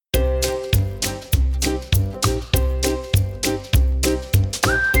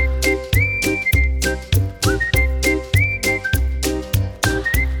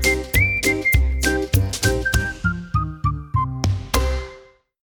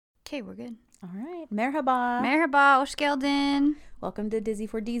Okay, we're good. All right. Merhaba. Merhaba, hoş geldin. Welcome to Dizzy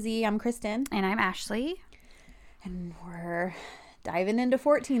for DZ. I'm Kristen. And I'm Ashley. And we're diving into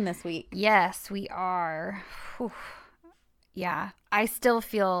 14 this week. Yes, we are. Whew. Yeah, I still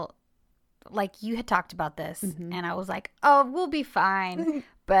feel like you had talked about this, and I was like, oh, we'll be fine.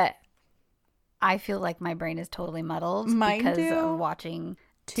 But I feel like my brain is totally muddled because of watching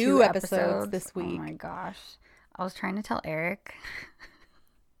two episodes this week. Oh my gosh. I was trying to tell Eric.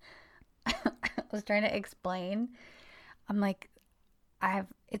 I was trying to explain. I'm like,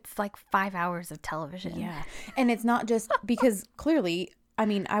 it's like 5 hours of television. Yeah. And it's not just because clearly, I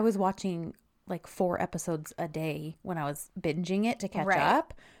mean, I was watching like 4 episodes a day when I was binging it to catch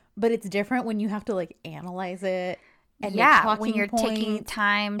up. But it's different when you have to like analyze it. And when you're taking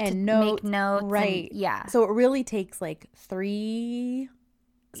time to make notes. Right. So it really takes like 3,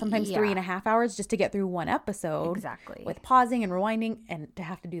 sometimes 3.5 hours just to get through one episode. Exactly. With pausing and rewinding, and to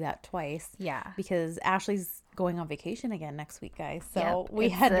have to do that twice. Yeah. Because Ashley's going on vacation again next week, guys. So yep. we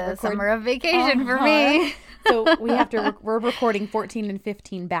had to record summer of vacation for me. So we're recording 14 and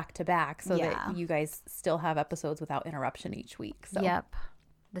 15 back to back so that you guys still have episodes without interruption each week. So yep.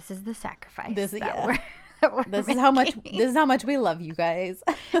 This is the sacrifice. This is how much we love you guys.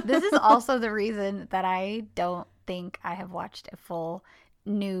 This is also the reason that I don't think I have watched a full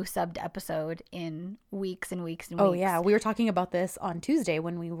new subbed episode in weeks and weeks and weeks. Oh yeah, we were talking about this on Tuesday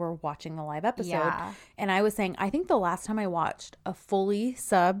when we were watching the live episode. Yeah. And I was saying I think the last time I watched a fully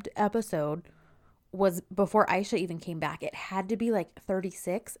subbed episode was before Aisha even came back. It had to be like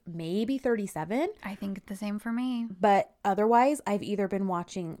 36, maybe 37. I think the same for me. But otherwise, I've either been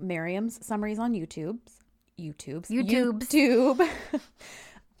watching Miriam's summaries on YouTube,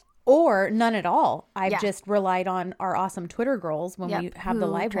 or none at all. I've just relied on our awesome Twitter girls when we have the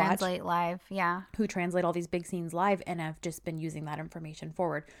live watch. Who translate all these big scenes live, and I've just been using that information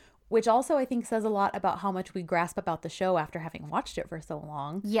forward. Which also I think says a lot about how much we grasp about the show after having watched it for so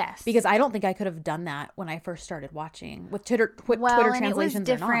long. Yes. Because I don't think I could have done that when I first started watching with Twitter translations. It was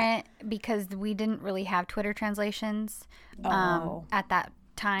different because we didn't really have Twitter translations at that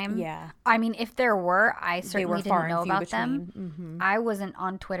time. Yeah. I mean, if there were, I certainly didn't know about them. Mm-hmm. I wasn't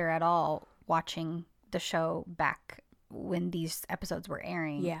on Twitter at all watching the show back when these episodes were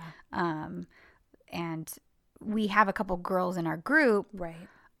airing. Yeah. And we have a couple girls in our group. Right.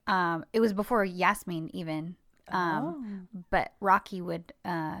 It was before Yasmin even. But Rocky would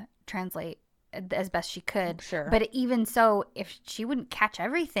translate as best she could. Sure. But even so, if she wouldn't catch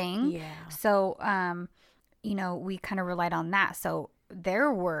everything. Yeah. So, we kind of relied on that. So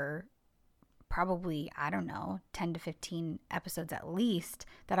there were probably, 10 to 15 episodes at least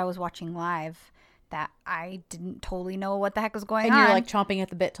that I was watching live that I didn't totally know what the heck was going on. And you're like chomping at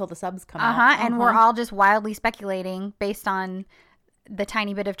the bit till the subs come out. And we're all just wildly speculating based on the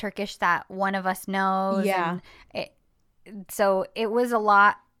tiny bit of Turkish that one of us knows. Yeah. So it was a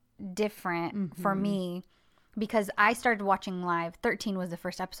lot different for me because I started watching live. 13 was the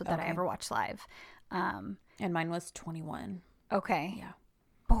first episode that I ever watched live. And mine was 21. Okay. Yeah.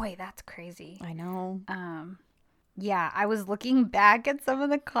 Boy, that's crazy. I know. Yeah, I was looking back at some of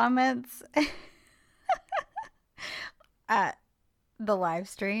the comments at the live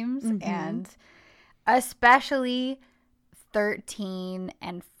streams and especially 13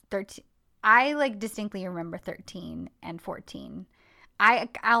 and 13. I like distinctly remember 13 and 14.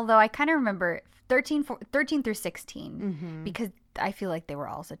 Although I kind of remember 13 through 16 because I feel like they were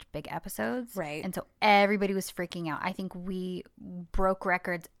all such big episodes. Right. And so everybody was freaking out. I think we broke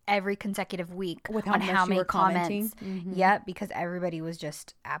records every consecutive week with on how many comments. Mm-hmm. Yep, because everybody was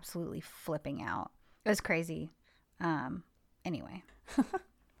just absolutely flipping out. It was crazy. Anyway.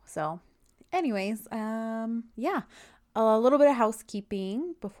 So, anyways, yeah. A little bit of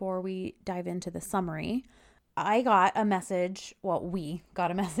housekeeping before we dive into the summary. We got a message on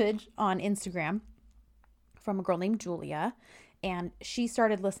Instagram from a girl named Julia, and she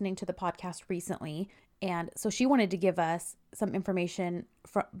started listening to the podcast recently, and so she wanted to give us some information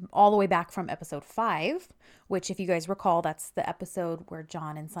from all the way back from episode 5, which, if you guys recall, that's the episode where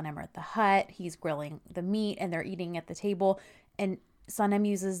John and Sanem are at the hut. He's grilling the meat, and they're eating at the table, and Sanem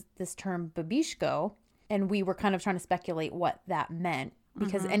uses this term babishko, and we were kind of trying to speculate what that meant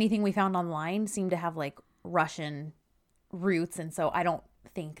because anything we found online seemed to have like Russian roots. And so I don't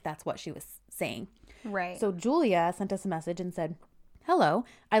think that's what she was saying. Right. So Julia sent us a message and said, "Hello,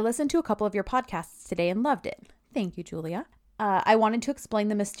 I listened to a couple of your podcasts today and loved it. Thank you, Julia. I wanted to explain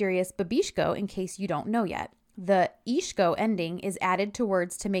the mysterious babishko in case you don't know yet. The ishko ending is added to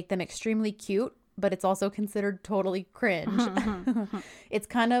words to make them extremely cute, but it's also considered totally cringe. It's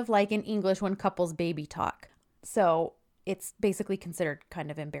kind of like in English when couples baby talk. So it's basically considered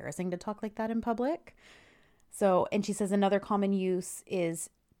kind of embarrassing to talk like that in public. So, and she says another common use is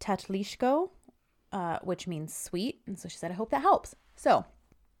tatlishko, which means sweet. And so she said, I hope that helps. So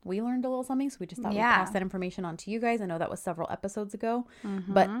we learned a little something. So we just thought we'd pass that information on to you guys. I know that was several episodes ago,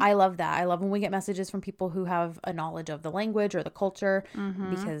 but I love that. I love when we get messages from people who have a knowledge of the language or the culture,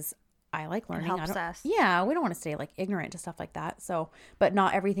 because I like learning. It helps us. Yeah, we don't want to stay like ignorant to stuff like that. So, but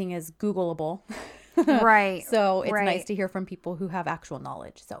not everything is Googleable. Right. So it's nice to hear from people who have actual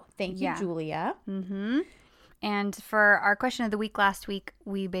knowledge. So thank you, Julia. And for our question of the week last week,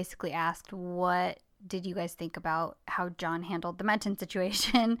 we basically asked, what did you guys think about how John handled the Metten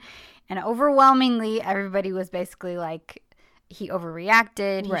situation? And overwhelmingly, everybody was basically like, he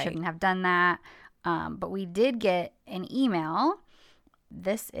overreacted. He shouldn't have done that. But we did get an email.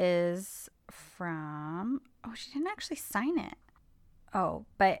 This is from, she didn't actually sign it. Oh,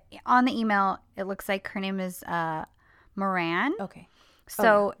 but on the email, it looks like her name is Moran. Okay.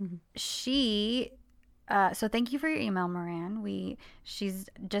 So she, so thank you for your email, Moran. She's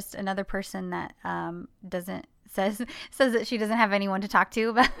just another person that says that she doesn't have anyone to talk to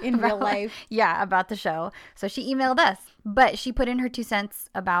about real life. Yeah, about the show. So she emailed us, but she put in her 2 cents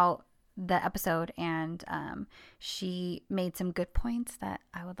about the episode, and she made some good points that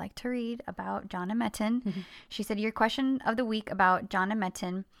I would like to read about John and Metten. She said, your question of the week about John and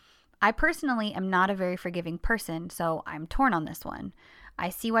Metten. I personally am not a very forgiving person, so I'm torn on this one. I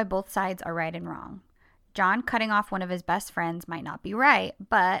see why both sides are right and wrong. John cutting off one of his best friends might not be right,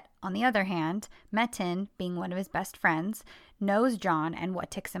 but on the other hand, Metten, being one of his best friends, knows John and what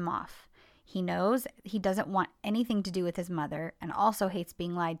ticks him off. He knows he doesn't want anything to do with his mother and also hates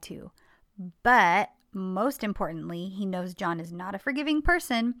being lied to. But most importantly, he knows John is not a forgiving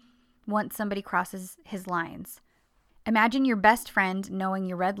person once somebody crosses his lines. Imagine your best friend knowing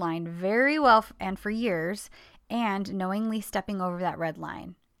your red line very well and for years and knowingly stepping over that red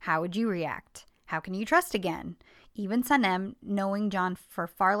line. How would you react? How can you trust again? Even Sanem, knowing John for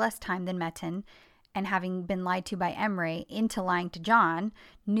far less time than Metten, and having been lied to by Emre into lying to John,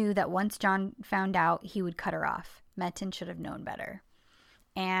 knew that once John found out, he would cut her off. Metten should have known better.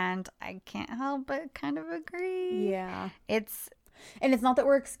 And I can't help but kind of agree. Yeah. And it's not that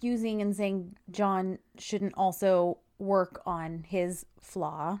we're excusing and saying John shouldn't also work on his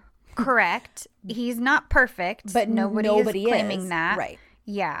flaw. Correct. He's not perfect. But nobody is claiming that. Right.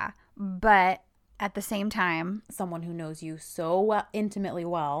 Yeah. But at the same time, someone who knows you so intimately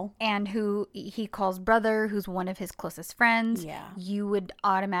well, and who he calls brother, who's one of his closest friends, you would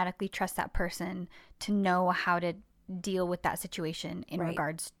automatically trust that person to know how to deal with that situation in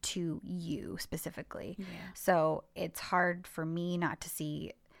regards to you specifically. So it's hard for me not to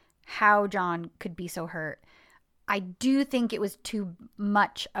see how John could be so hurt. I do think it was too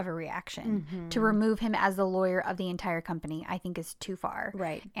much of a reaction to remove him as the lawyer of the entire company. I think is too far.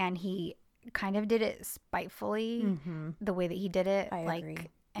 Right. And he kind of did it spitefully, the way that he did it. I agree.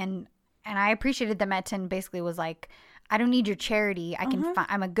 And I appreciated that Metten basically was like, I don't need your charity. I can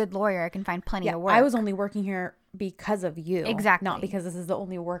I'm a good lawyer. I can find plenty of work. I was only working here because of you. Exactly. Not because this is the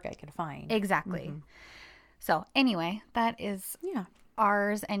only work I could find. Exactly. So anyway, that is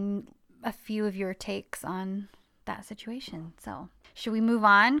ours and a few of your takes on that situation. So should we move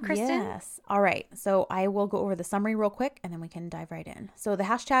on, Kristen? Yes. All right. So I will go over the summary real quick and then we can dive right in. So the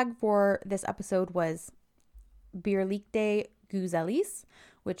hashtag for this episode was Birlikte Güzeliz,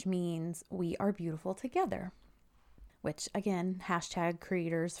 which means we are beautiful together. Which, again, hashtag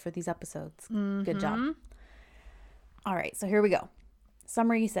creators for these episodes. Good job. All right, so here we go.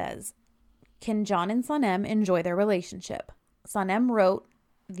 Summary says, can John and Sanem enjoy their relationship? Sanem wrote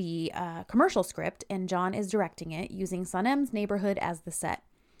the commercial script, and John is directing it using Sanem's neighborhood as the set.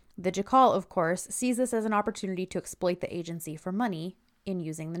 The Jakal, of course, sees this as an opportunity to exploit the agency for money in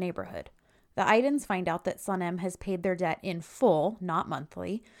using the neighborhood. The Idens find out that Sanem has paid their debt in full, not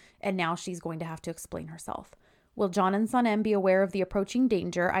monthly, and now she's going to have to explain herself. Will John and Sanem be aware of the approaching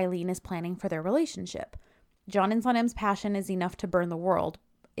danger Eileen is planning for their relationship? John and Sanem's passion is enough to burn the world.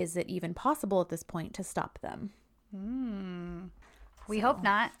 Is it even possible at this point to stop them? We hope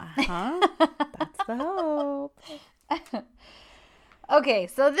not. That's the hope. Okay,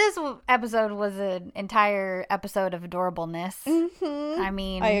 so this episode was an entire episode of adorableness. I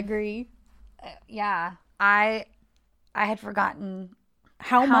mean, I agree. Yeah, I had forgotten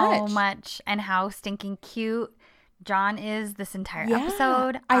how much and how stinking cute John is this entire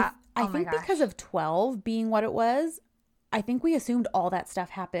episode. I think because of 12 being what it was, I think we assumed all that stuff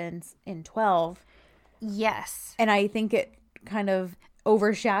happens in 12. Yes. And I think it kind of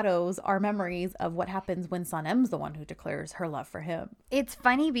overshadows our memories of what happens when Sanem's the one who declares her love for him. It's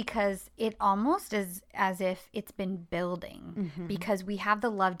funny because it almost is as if it's been building, because we have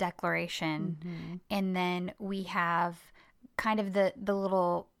the love declaration and then we have kind of the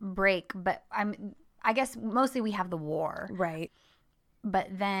little break, but I guess mostly we have the war. Right. But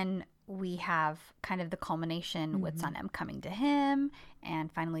then we have kind of the culmination with Sanem coming to him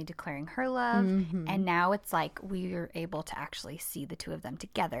and finally declaring her love. And now it's like we're able to actually see the two of them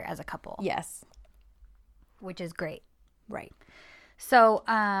together as a couple. Yes. Which is great. Right. So,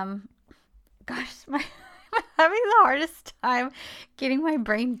 gosh, I'm having the hardest time getting my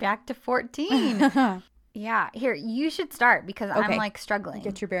brain back to 14. Yeah. Here, you should start because I'm like struggling.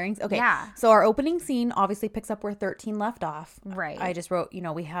 Get your bearings. Okay. Yeah. So our opening scene obviously picks up where 13 left off. Right. I just wrote,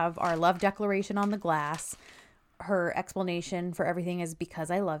 we have our love declaration on the glass. Her explanation for everything is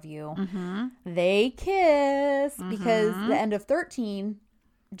because I love you. They kiss because the end of 13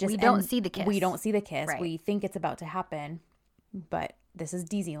 we don't see the kiss. We don't see the kiss. Right. We think it's about to happen, but this is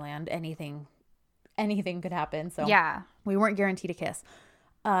Disneyland. Anything could happen. So yeah, we weren't guaranteed a kiss.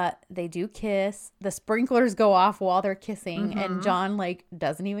 They do kiss. The sprinklers go off while they're kissing, and John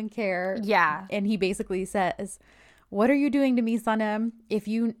doesn't even care. Yeah. And he basically says, "What are you doing to me, Sanem? If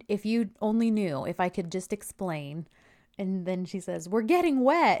you only knew, if I could just explain." And then she says, "We're getting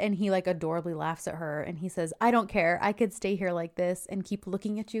wet." And he adorably laughs at her. And he says, "I don't care. I could stay here like this and keep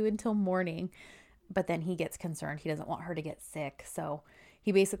looking at you until morning." But then he gets concerned. He doesn't want her to get sick. So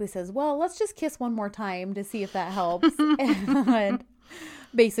he basically says, "Well, let's just kiss one more time to see if that helps." And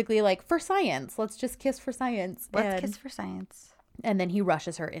basically for science, let's just kiss for science. Let's kiss for science. And then he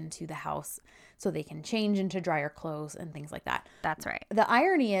rushes her into the house so they can change into drier clothes and things like that. That's right. The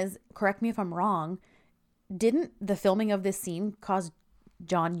irony is, correct me if I'm wrong, didn't the filming of this scene cause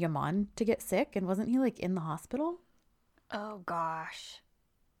John Yaman to get sick? And wasn't he in the hospital? Oh, gosh.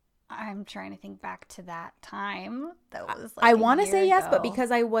 I'm trying to think back to that time. That was I want to say yes, but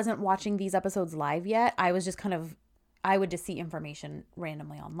because I wasn't watching these episodes live yet, I was just I would just see information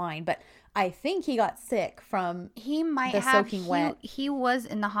randomly online. But I think he got sick from he might the have soaking wet. He was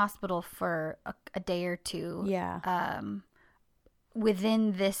in the hospital for a day or two. Yeah.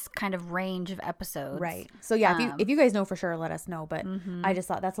 Within this kind of range of episodes. Right. So yeah, if you guys know for sure, let us know. But I just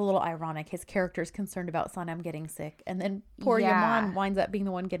thought that's a little ironic. His character's concerned about Sanem getting sick, and then poor Yaman winds up being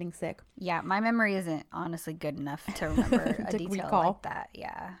the one getting sick. Yeah, my memory isn't honestly good enough to remember a detail like that.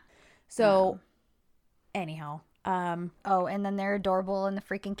 Yeah. So anyhow. And then they're adorable in the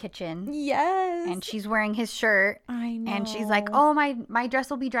freaking kitchen. Yes. And she's wearing his shirt. I know. And she's like, "Oh, my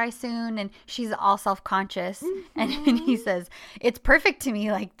dress will be dry soon." And she's all self-conscious. And he says, "It's perfect to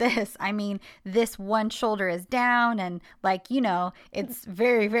me like this. I mean, this one shoulder is down and it's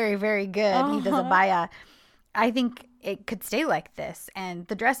very, very, very good." He does a baya. I think it could stay like this. And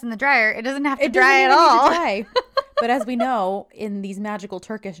the dress in the dryer, it doesn't have to dry at all. But as we know, in these magical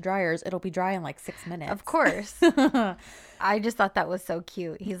Turkish dryers, it'll be dry in 6 minutes. Of course. I just thought that was so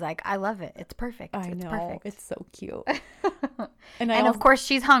cute. He's like, "I love it. It's perfect. I know. Perfect." It's so cute. And of course,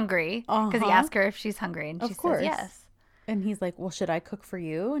 she's hungry because he asked her if she's hungry. And she says yes. And he's like, "Well, should I cook for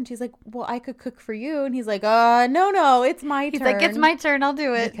you?" And she's like, "Well, I could cook for you." And he's like, no, it's my turn. He's like, "It's my turn. I'll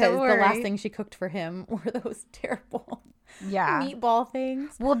do it." Because the last thing she cooked for him were those terrible meatball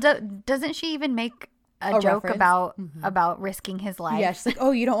things. Well, doesn't she even make a joke reference about risking his life? Yeah, she's like, "Oh,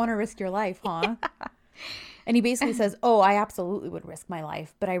 you don't want to risk your life, huh?" Yeah. And he basically says, "Oh, I absolutely would risk my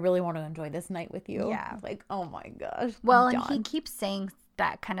life, but I really want to enjoy this night with you." Yeah. Like, oh my gosh. Well, John. And he keeps saying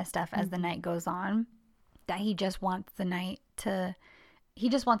that kind of stuff as the night goes on, that he just wants them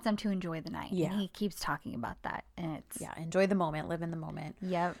to enjoy the night. Yeah. And he keeps talking about that. And it's enjoy the moment, live in the moment.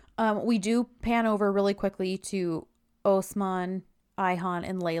 Yep. We do pan over really quickly to Osman, Ayhan,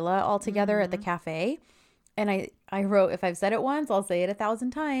 and Layla all together at the cafe. And I wrote, if I've said it once, I'll say it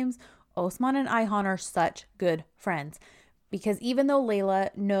 1,000 times. Osman and Ayhan are such good friends, because even though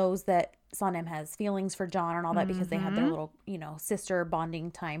Layla knows that Sanem has feelings for John and all that, because they had their little, sister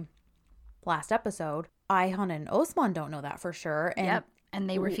bonding time last episode, Ayhan and Osman don't know that for sure. And and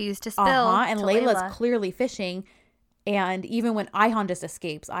they refuse to spill. And Layla's clearly fishing. And even when Ayhan just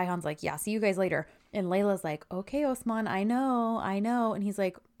escapes, Ayhan's like, "Yeah, see you guys later." And Layla's like, "Okay, Osman, I know. And he's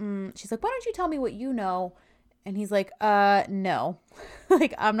like, she's like, "Why don't you tell me what you know?" And he's like, no,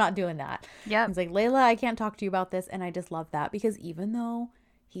 I'm not doing that. Yeah. He's like, "Layla, I can't talk to you about this." And I just love that, because even though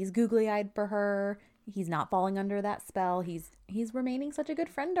he's googly eyed for her, he's not falling under that spell. He's remaining such a good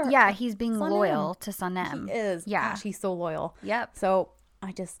friend to her. Yeah. He's being loyal to Sanem. He is. Yeah. Gosh, he's so loyal. Yep. So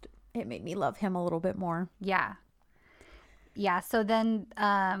it made me love him a little bit more. Yeah. Yeah. So then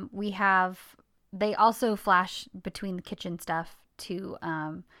they also flash between the kitchen stuff to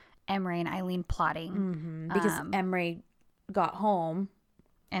Emery and Eileen plotting. Because Emery got home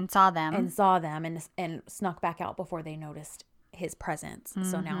and saw them and snuck back out before they noticed his presence.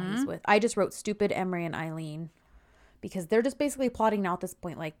 So now he's with, I just wrote stupid Emery and Eileen because they're just basically plotting now at this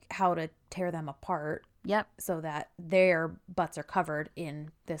point, like how to tear them apart. Yep. So that their butts are covered in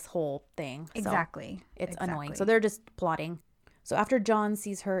this whole thing. Exactly. So it's annoying. So they're just plotting. So after John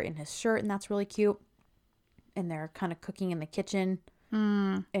sees her in his shirt, and that's really cute, and they're kind of cooking in the kitchen,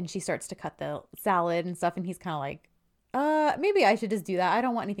 and she starts to cut the salad and stuff, and he's kind of like, maybe I should just do that. I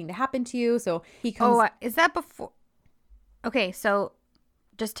don't want anything to happen to you. So he comes. Oh, is that before? Okay, so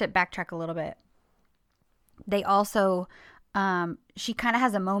just to backtrack a little bit, they also, she kind of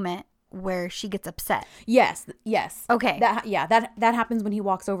has a moment where she gets upset. Yes. Okay. That happens when he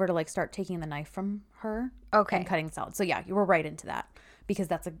walks over to like start taking the knife from her. Okay. And cutting salad. So yeah, you were right into that because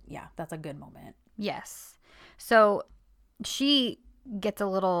that's a good moment. Yes. So she gets a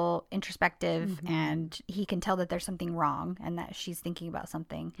little introspective and he can tell that there's something wrong and that she's thinking about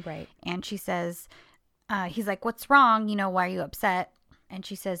something. Right. And she says, he's like, what's wrong? Why are you upset? And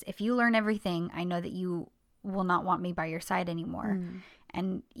she says, if you learn everything, I know that you will not want me by your side anymore.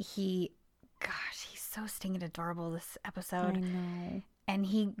 And he's so stinging adorable this episode. I know. And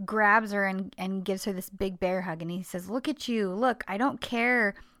he grabs her and gives her this big bear hug. And he says, look at you. Look, I don't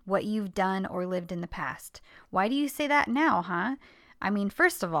care what you've done or lived in the past. Why do you say that now, huh? I mean,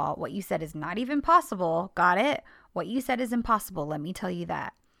 first of all, what you said is not even possible. Got it? What you said is impossible. Let me tell you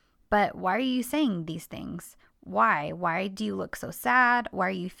that. But why are you saying these things? Why? Why do you look so sad? Why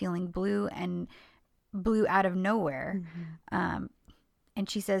are you feeling blue out of nowhere? And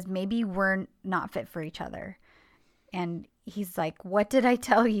she says, maybe we're not fit for each other. And he's like, what did I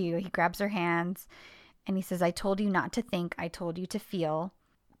tell you? He grabs her hands and he says, I told you not to think. I told you to feel.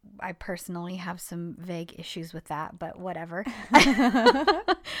 I personally have some vague issues with that, but whatever.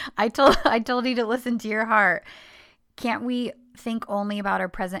 I told you to listen to your heart. Can't we think only about our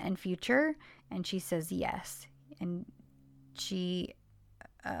present and future? And she says, yes. And she,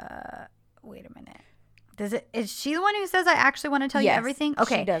 wait a minute. Is she the one who says, I actually want to tell you everything?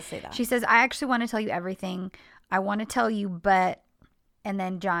 Okay. She does say that. She says, I actually want to tell you everything. I want to tell you, but, and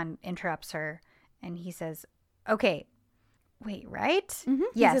then John interrupts her and he says, okay, wait, right?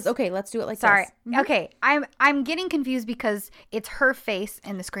 Yes. He says, okay, let's do it like Sorry. this. Okay. I'm getting confused because it's her face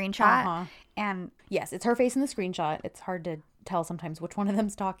in the screenshot. And yes, it's her face in the screenshot. It's hard to tell sometimes which one of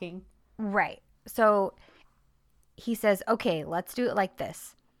them's talking. Right. So he says, okay, let's do it like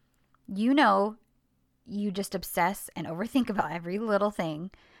this. You just obsess and overthink about every little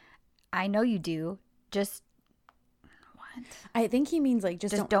thing. I know you do. Just what? I think he means like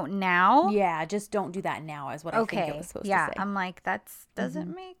just don't now. Yeah, just don't do that now is what I think it was supposed to say. I'm like, that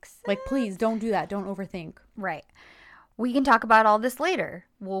doesn't make sense. Like, please don't do that. Don't overthink. Right. We can talk about all this later.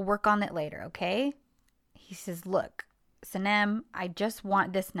 We'll work on it later, okay? He says, look, Sanem, I just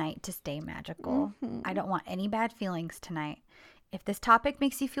want this night to stay magical. I don't want any bad feelings tonight. If this topic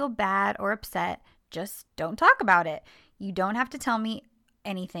makes you feel bad or upset, just don't talk about it. You don't have to tell me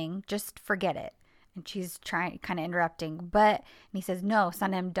anything. Just forget it. And she's kind of interrupting. And he says, no,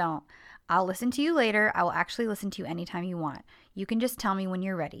 Sanem, don't. I'll listen to you later. I will actually listen to you anytime you want. You can just tell me when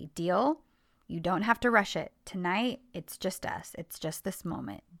you're ready. Deal? You don't have to rush it. Tonight, it's just us. It's just this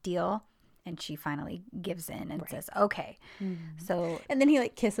moment. Deal? And she finally gives in and says, okay. So, and then he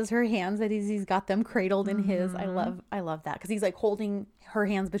like kisses her hands that he's got them cradled in his. I love that because he's like holding her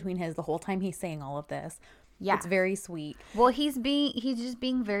hands between his the whole time he's saying all of this. Yeah, it's very sweet. Well, he's just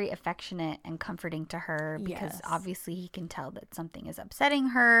being very affectionate and comforting to her because obviously he can tell that something is upsetting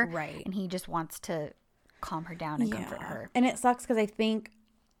her, right? And he just wants to calm her down and comfort her. And it sucks because I think,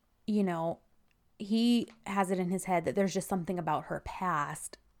 he has it in his head that there's just something about her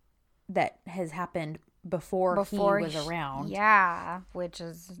past that has happened before he was around. Yeah, which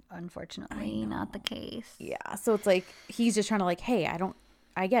is unfortunately not the case. Yeah, so it's like he's just trying to like, hey,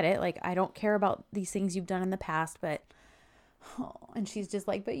 I get it. Like, I don't care about these things you've done in the past, but and she's just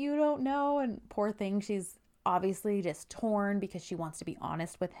like, but you don't know. And poor thing, she's obviously just torn because she wants to be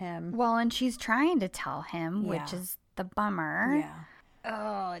honest with him. Well, and she's trying to tell him, which is the bummer. Yeah.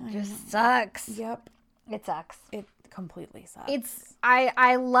 Oh, it just sucks. Yep. It sucks. It completely sucks.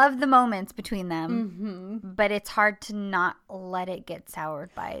 I love the moments between them, but it's hard to not let it get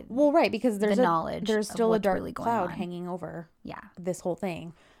soured by right, because there's there's still a dark cloud hanging over this whole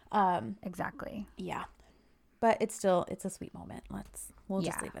thing. Exactly. Yeah. But it's a sweet moment. We'll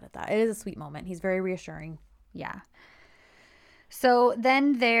just leave it at that. It is a sweet moment. He's very reassuring. Yeah. So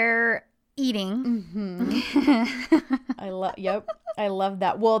then they're eating. I love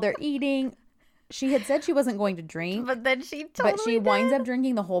that. Well, they're eating. she had said she wasn't going to drink. But then she totally But she winds up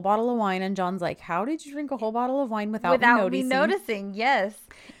drinking the whole bottle of wine. And John's like, how did you drink a whole bottle of wine without me noticing? Yes.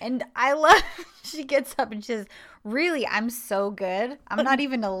 And I love, she gets up and she says, really, I'm so good. I'm not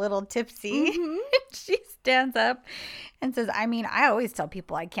even a little tipsy. Mm-hmm. She stands up and says, I mean, I always tell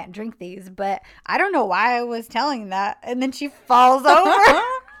people I can't drink these, but I don't know why I was telling that. And then she falls over.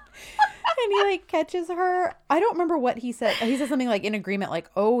 And he like catches her. I don't remember what he said. He said something like in agreement, like,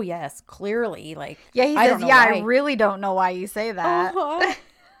 "Oh yes, clearly." Like, yeah, he says, "Yeah, I really don't know why you say that. Uh-huh.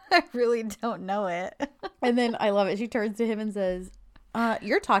 I really don't know it." And then I love it. She turns to him and says,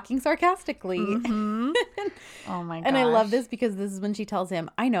 "You're talking sarcastically." Mm-hmm. Oh my gosh. And I love this because this is when she tells him,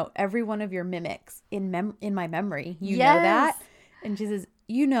 "I know every one of your mimics in my memory. You know that." And she says,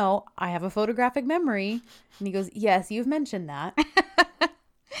 "You know, I have a photographic memory." And he goes, "Yes, you've mentioned that."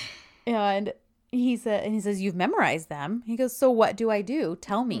 And he says, "You've memorized them." He goes, "So what do I do?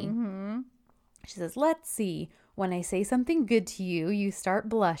 Tell me." Mm-hmm. She says, "Let's see. When I say something good to you, you start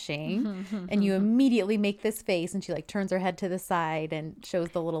blushing and you immediately make this face." And she like turns her head to the side and shows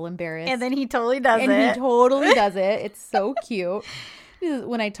the little embarrassed. And then he totally does it. And he totally does it. It's so cute.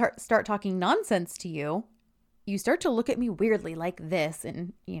 "When I start talking nonsense to you, you start to look at me weirdly like this."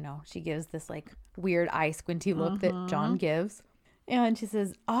 And, you know, she gives this like weird eye squinty look that John gives. And she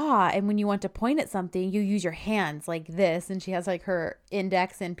says, and when you want to point at something, you use your hands like this. And she has like her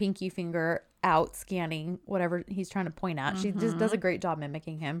index and pinky finger out scanning whatever he's trying to point at. She just does a great job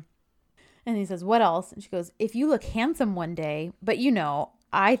mimicking him. And he says, "What else?" And she goes, "If you look handsome one day, but you know,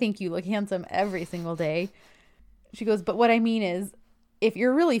 I think you look handsome every single day." She goes, "But what I mean is, if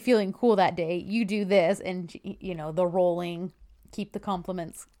you're really feeling cool that day, you do this." And, you know, the rolling, keep the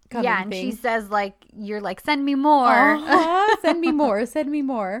compliments coming. Yeah, and she says, like, you're like, "Send me more." Send me more. Send me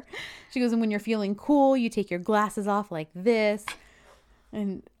more. She goes, "And when you're feeling cool, you take your glasses off like this."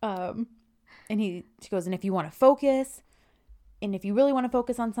 And she goes, "And if you want to focus, and if you really want to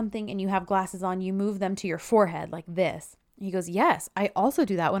focus on something and you have glasses on, you move them to your forehead like this." And he goes, "Yes, I also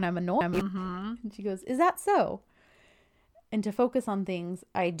do that when I'm annoyed." And she goes, "Is that so? And to focus on things,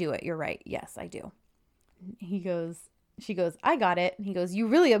 I do it. You're right. Yes, I do." She goes, "I got it." And he goes, "You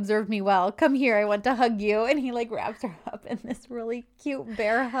really observed me well. Come here. I want to hug you." And he like wraps her up in this really cute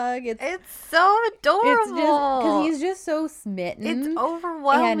bear hug. It's so adorable. It's just because he's just so smitten. It's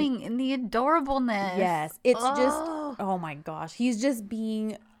overwhelming in the adorableness. Yes. It's just, oh my gosh. He's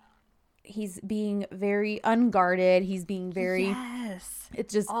being very unguarded. He's being very, yes.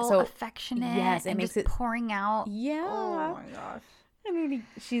 It's just all so affectionate. Yes. And makes it pouring out. Yeah. Oh my gosh. And then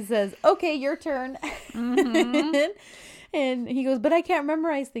she says, "Okay, your turn." And he goes, "But I can't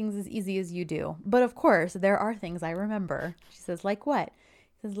memorize things as easy as you do. But of course, there are things I remember." She says, "Like what?"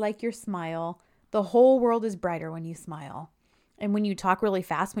 He says, "Like your smile. The whole world is brighter when you smile. And when you talk really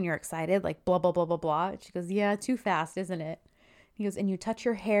fast when you're excited, like blah, blah, blah, blah, blah." And she goes, "Yeah, too fast, isn't it?" He goes, "And you touch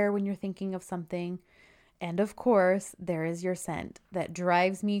your hair when you're thinking of something. And of course, there is your scent that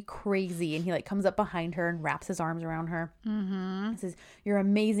drives me crazy." And he like comes up behind her and wraps his arms around her. He says, "Your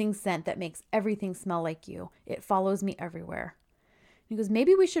amazing scent that makes everything smell like you. It follows me everywhere." He goes,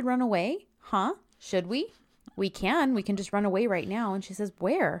 "Maybe we should run away, huh? Should we? We can just run away right now." And she says,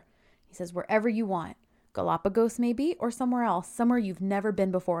 "Where?" He says, "Wherever you want. Galapagos maybe, or somewhere else, somewhere you've never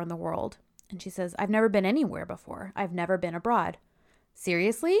been before in the world." And she says, "I've never been anywhere before. I've never been abroad."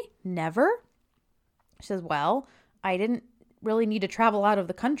 "Seriously? Never?" She says, "Well, I didn't really need to travel out of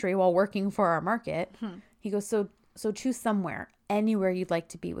the country while working for our market." He goes, so choose somewhere, anywhere you'd like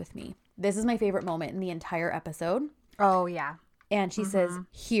to be with me." This is my favorite moment in the entire episode. Oh, yeah. And she says,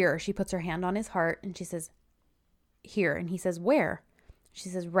 "Here." She puts her hand on his heart and she says, "Here." And he says, "Where?" She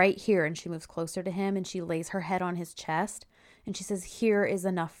says, "Right here." And she moves closer to him and she lays her head on his chest. And she says, "Here is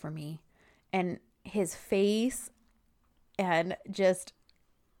enough for me." And his face and just...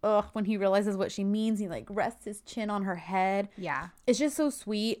 when he realizes what she means, he like rests his chin on her head. Yeah. It's just so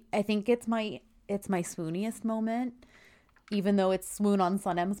sweet. I think it's my swooniest moment, even though it's swoon on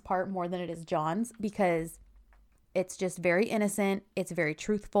Sanem's part more than it is John's, because it's just very innocent. It's very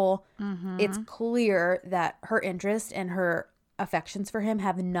truthful. It's clear that her interest and her affections for him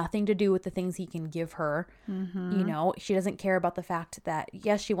have nothing to do with the things he can give her. You know, she doesn't care about the fact that,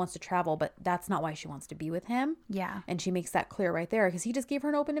 yes, she wants to travel, but that's not why she wants to be with him. Yeah. And she makes that clear right there because he just gave her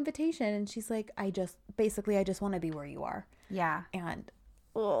an open invitation and she's like, I just want to be where you are. Yeah. And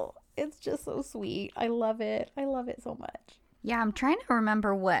it's just so sweet. I love it. I love it so much. Yeah, I'm trying to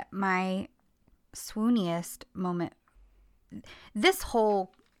remember what my swooniest moment. This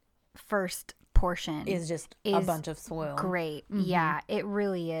whole first portion is just a bunch of swoon. Great. Yeah, it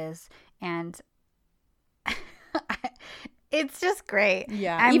really is. And It's just great.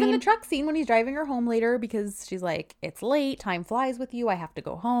 Yeah. I Even mean, the truck scene when he's driving her home later because she's like, it's late. Time flies with you. I have to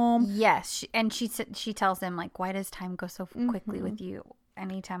go home. yes. And she tells him, like, why does time go so quickly with you?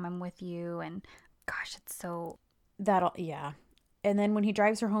 Anytime I'm with you. And gosh, it's so. Yeah. And then when he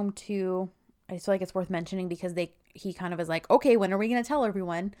drives her home too, I just feel like it's worth mentioning because he kind of is like, okay, when are we going to tell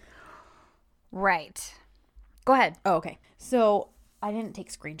everyone? Right. Go ahead. Oh, okay. So I didn't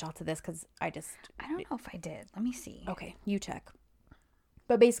take screenshots of this because I don't know if I did. Let me see. Okay, you check.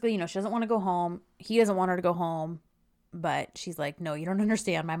 But basically, she doesn't want to go home. He doesn't want her to go home. But she's like, no, you don't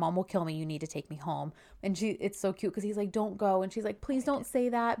understand. My mom will kill me. You need to take me home. And it's so cute because he's like, don't go. And she's like, please don't say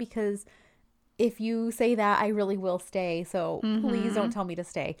that because if you say that, I really will stay. So please don't tell me to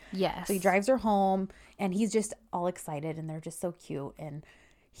stay. Yes. So he drives her home and he's just all excited and they're just so cute. And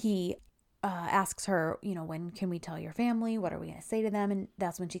he asks her, when can we tell your family? What are we going to say to them? And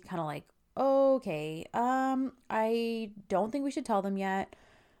that's when she's kind of like, okay, I don't think we should tell them yet.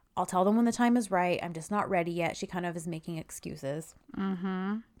 I'll tell them when the time is right. I'm just not ready yet. She kind of is making excuses.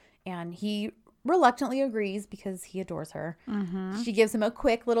 And he reluctantly agrees because he adores her. She gives him a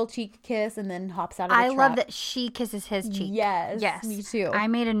quick little cheek kiss and then hops out of the truck. I love that she kisses his cheek. Yes, me too. I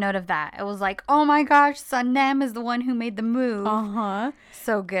made a note of that. It was like, oh my gosh, Sanem is the one who made the move.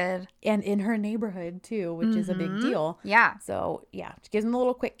 So good. And in her neighborhood too, which is a big deal. Yeah. So yeah, she gives him a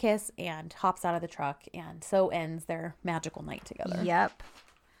little quick kiss and hops out of the truck, and so ends their magical night together. Yep.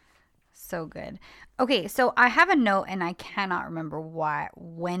 So good. Okay, so I have a note and I cannot remember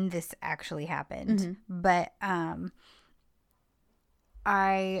when this actually happened. But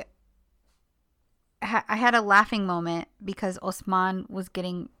I had a laughing moment because Osman was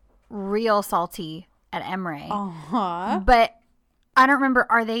getting real salty at Emre. But I don't remember,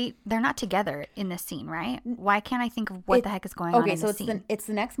 they're not together in this scene, right? Why can't I think of what the heck is going on in this scene? Okay, so it's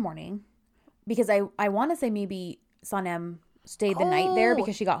the next morning because I want to say maybe Sanem stayed the night there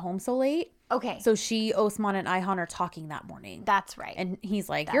because she got home so late. Okay. So Osman and Ayhan are talking that morning. That's right. And he's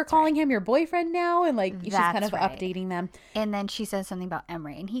like, you're calling him your boyfriend now? And like, she's kind of right. updating them. And then she says something about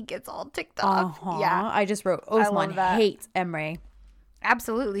Emre and he gets all ticked off. Yeah. I just wrote, Osman hates Emre.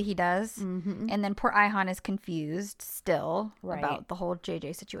 Absolutely he does. And then poor Ayhan is confused still about the whole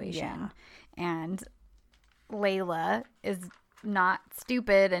JJ situation. Yeah. And Layla is not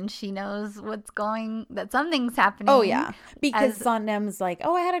stupid and she knows that something's happening. Oh yeah, because Sanem's like,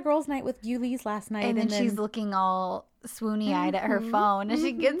 I had a girls' night with Yulis last night, and then she's looking all swoony eyed at her phone, and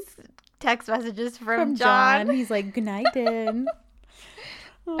she gets text messages from John. He's like, "Good night, Din."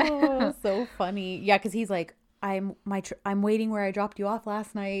 So funny. Yeah, because he's like, I'm waiting where I dropped you off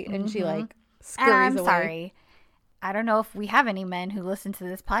last night, and she like scurries away. Sorry, I don't know if we have any men who listen to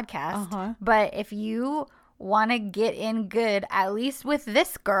this podcast, but if you want to get in good, at least with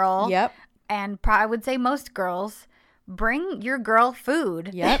this girl. Yep. And I would say most girls, bring your girl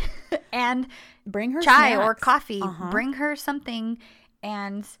food. Yep. And bring her chai snacks. or coffee. Bring her something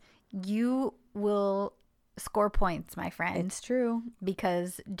and you will score points, my friend. It's true.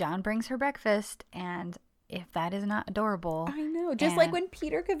 Because John brings her breakfast, and if that is not adorable. I know. Just like when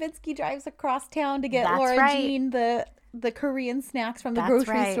Peter Kavitsky drives across town to get Laura Jean the Korean snacks from the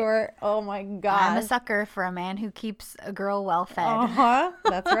grocery store. Oh my God. I'm a sucker for a man who keeps a girl well fed.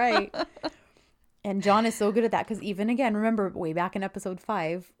 That's right. And John is so good at that because even again, remember way back in episode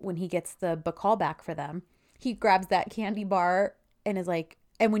 5 when he gets the Bacall back for them, he grabs that candy bar and is like,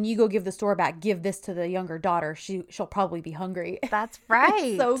 and when you go give the store back, give this to the younger daughter. She'll probably be hungry. That's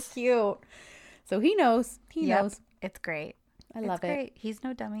right. So cute. So he knows. He knows. It's great. I love it. He's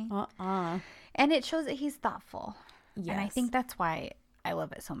no dummy. And it shows that he's thoughtful. Yes. And I think that's why I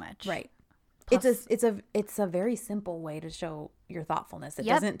love it so much. Right. Plus, it's a very simple way to show your thoughtfulness. It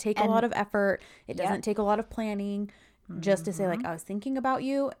doesn't take a lot of effort. It doesn't take a lot of planning. Just to say like, I was thinking about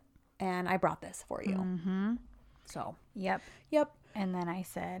you and I brought this for you. So. Yep. Yep. And then I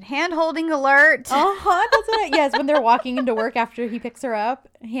said, hand holding alert. That's what yes, when they're walking into work after he picks her up,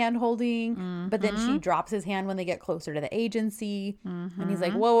 hand holding. But then she drops his hand when they get closer to the agency. And he's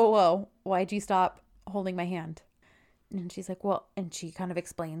like, whoa. Why'd you stop holding my hand? And she's like, well, and she kind of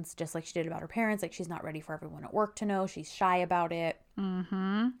explains just like she did about her parents. Like she's not ready for everyone at work to know. She's shy about it.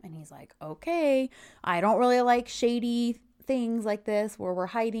 And he's like, okay, I don't really like shady things like this where we're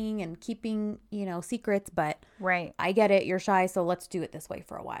hiding and keeping, secrets, but I get it. You're shy. So let's do it this way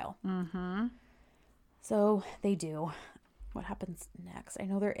for a while. So they do. What happens next? I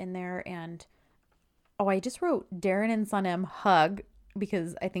know they're in there and, I just wrote Darren and Sanem hug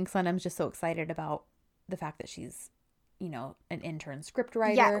because I think Sanem's just so excited about the fact that she's, an intern script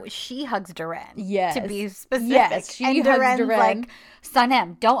writer. Yeah, she hugs Duran. Yes. To be specific. Yes, she and hugs Duran's Duran. like,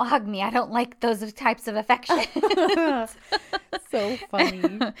 Sanem, don't hug me. I don't like those types of affection. So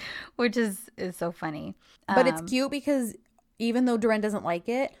funny. Which is so funny. But it's cute because even though Duran doesn't like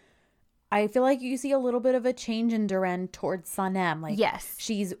it, I feel like you see a little bit of a change in Duran towards Sanem. Like, yes.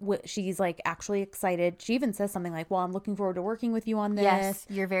 She's like actually excited. She even says something like, well, I'm looking forward to working with you on this. Yes,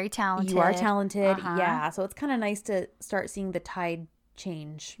 you're very talented. You are talented. Uh-huh. Yeah. So it's kind of nice to start seeing the tide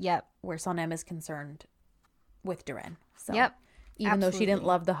change. Yep. Where Sanem is concerned with Duran. So yep. Even though she didn't Absolutely.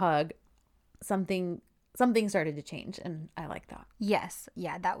 love the hug, something started to change, and I like that. Yes.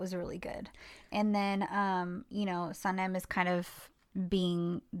 Yeah, that was really good. And then, Sanem is kind of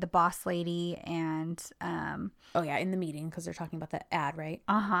being the boss lady and Oh yeah, in the meeting because they're talking about the ad, right?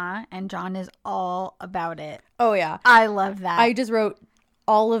 and John is all about it. Oh yeah, I love that. I just wrote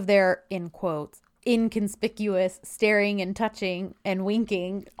all of their, in quotes, inconspicuous staring and touching and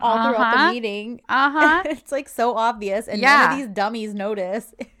winking all throughout the meeting. It's like so obvious, and none of these dummies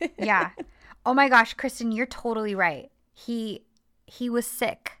notice. Yeah. Oh my gosh, Kristen, you're totally right. He was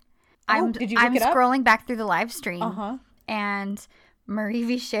sick. Did you look I'm it up? scrolling back through the live stream. Uh-huh. And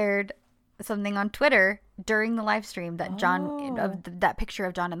Marivi shared something on Twitter during the live stream that that picture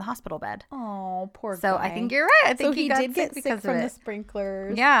of John in the hospital bed. Oh, poor So guy. I think you're right. I think he got did get because sick of from the it.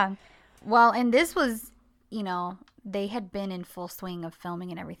 sprinklers. Yeah. Well, and this was, they had been in full swing of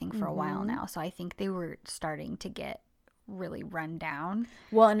filming and everything for a while now. So I think they were starting to get really run down.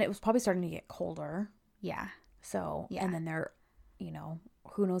 Well, and it was probably starting to get colder. Yeah. So, Yeah. and then they're,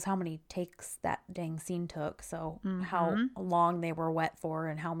 who knows how many takes that dang scene took. So how long they were wet for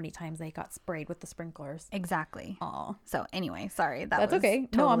and how many times they got sprayed with the sprinklers. Exactly. Oh, So anyway, sorry. that's was okay.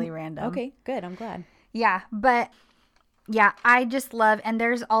 Totally random. Okay, good. I'm glad. Yeah. But yeah, I just love, and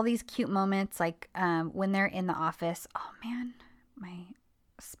there's all these cute moments like when they're in the office. Oh man, my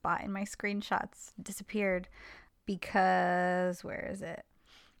spot in my screenshots disappeared because where is it?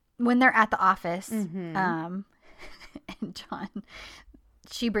 When they're at the office, and John,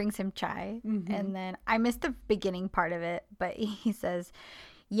 she brings him chai, and then I missed the beginning part of it, but he says,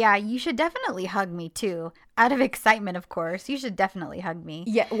 yeah, you should definitely hug me too. Out of excitement, of course. You should definitely hug me.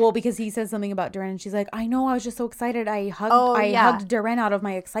 Yeah, well, because he says something about Duran, and she's like, I know, I was just so excited. I hugged Duran out of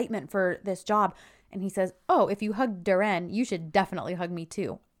my excitement for this job. And he says, oh, if you hugged Duran, you should definitely hug me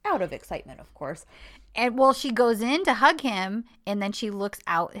too. Out of excitement, of course. And well, she goes in to hug him, and then she looks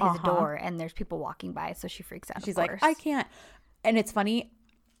out his door, and there's people walking by, so she freaks out. She's like, I can't. And it's funny.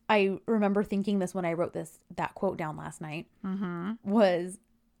 I remember thinking this when I wrote that quote down last night. Was,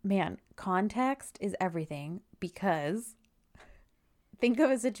 man, context is everything, because think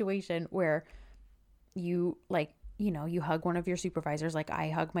of a situation where you you hug one of your supervisors, like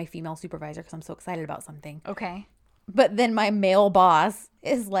I hug my female supervisor because I'm so excited about something. Okay. But then my male boss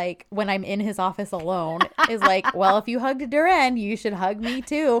is like, when I'm in his office alone, is like, well, if you hugged Duran, you should hug me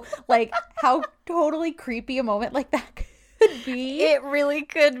too. Like, how totally creepy a moment like that could be. It really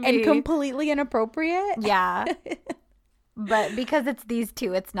could be. And completely inappropriate. Yeah. But because it's these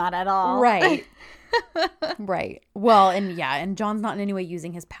two, it's not at all. Right. Right. Well, and John's not in any way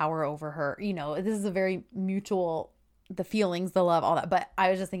using his power over her. This is a very mutual, the feelings, the love, all that. But I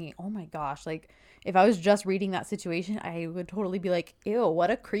was just thinking, oh my gosh, like, if I was just reading that situation, I would totally be like, ew, what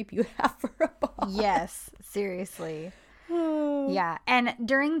a creep you have for a boss. Yes, seriously. Yeah. And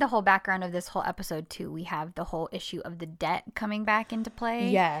during the whole background of this whole episode, too, we have the whole issue of the debt coming back into play.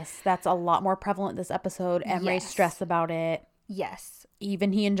 Yes, that's a lot more prevalent this episode. Emery's stressed about it. Yes.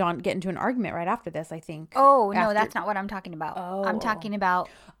 Even he and John get into an argument right after this, I think. Oh, no, that's not what I'm talking about. I'm talking about...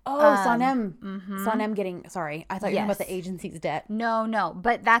 Sanem. Sanem getting... Sorry, I thought you were talking about the agency's debt. No.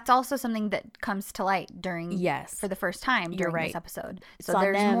 But that's also something that comes to light during... Yes. For the first time during this episode. So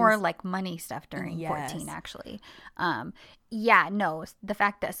there's Sanem's... more like money stuff during 14, actually. The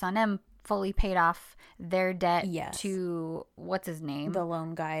fact that Sanem fully paid off their debt to... What's his name? The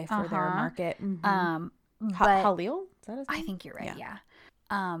loan guy for their market. But Halil? Is that his name? I think you're right, yeah.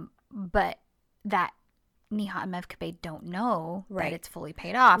 But that Nihat and Mevkibe don't know that it's fully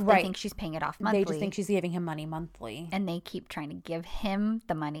paid off. They think she's paying it off monthly. They just think she's giving him money monthly. And they keep trying to give him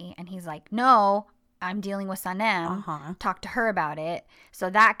the money. And he's like, no, I'm dealing with Sanem. Talk to her about it. So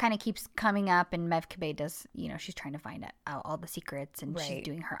that kind of keeps coming up. And Mevkibe does, she's trying to find out all the secrets. And she's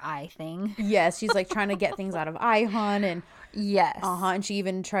doing her eye thing. Yes, she's like trying to get things out of Ihan. And yes. And she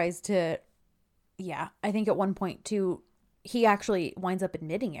even tries to... Yeah, I think at one point, too, he actually winds up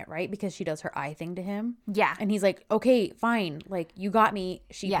admitting it, right? Because she does her eye thing to him. Yeah. And he's like, okay, fine. Like, you got me.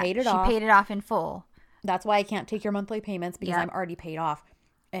 She paid it off. She paid it off in full. That's why I can't take your monthly payments because I'm already paid off.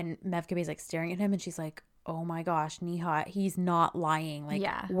 And Mevkibe's like staring at him and she's like, oh my gosh, Nihat, he's not lying. Like,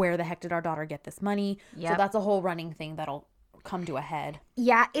 Yeah. where the heck did our daughter get this money? So Yep. that's a whole running thing that'll come to a head.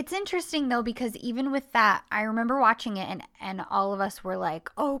 Yeah, it's interesting though, because even with that, I remember watching it and all of us were like,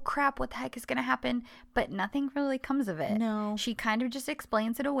 oh crap, what the heck is going to happen? But nothing really comes of it. No. She kind of just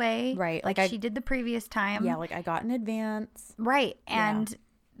explains it away. Right. Like she did the previous time. Yeah, like I got in advance. Right. And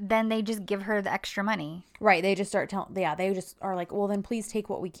then they just give her the extra money. Right. They just start telling, they just are like, well, then please take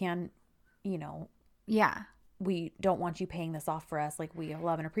what we can, you know. Yeah. We don't want you paying this off for us. Like, we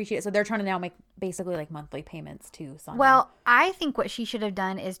love and appreciate it. So they're trying to now make basically like monthly payments to Sanem. Well, I think what she should have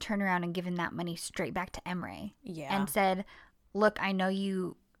done is turn around and given that money straight back to Emre. Yeah. And said, look, I know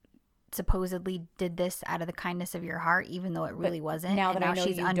you supposedly did this out of the kindness of your heart, even though it really wasn't. now and that I now know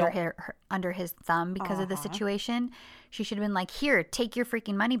she's you under don't- under his thumb because of the situation. She should have been like, here, take your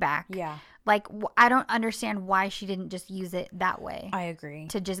freaking money back. Yeah. Like, I don't understand why she didn't just use it that way. I agree.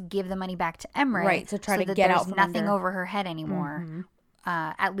 To just give the money back to Emre. Right, to try to that get out there's from nothing under. over her head anymore.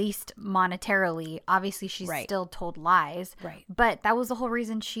 At least monetarily. Obviously, she's still told lies. Right. But that was the whole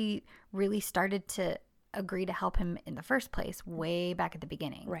reason she really started to agree to help him in the first place, way back at the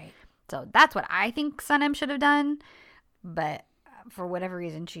beginning. Right. So that's what I think Sanem should have done. But for whatever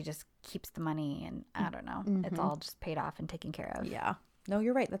reason, she just keeps the money, and I don't know. It's all just paid off and taken care of. Yeah. No,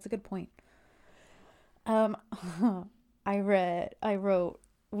 you're right. That's a good point. I wrote,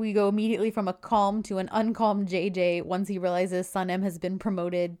 we go immediately from a calm to an uncalm JJ once he realizes Sanem has been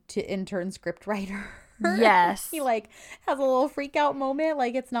promoted to intern script writer. Yes. He like has a little freak out moment,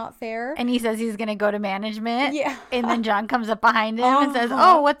 like it's not fair. And he says he's going to go to management. Yeah. And then John comes up behind him and says,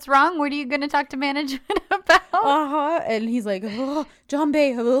 oh, what's wrong? What are you going to talk to management about? And he's like, oh, John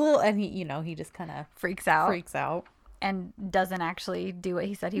Bay, and he, he just kind of Freaks out. freaks out. And doesn't actually do what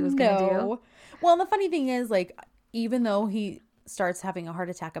he said he was going to do. Well, and the funny thing is, like, even though he starts having a heart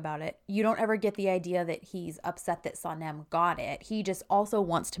attack about it, you don't ever get the idea that he's upset that Sanem got it. He just also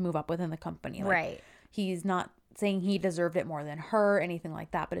wants to move up within the company. Like, Right. He's not saying he deserved it more than her, anything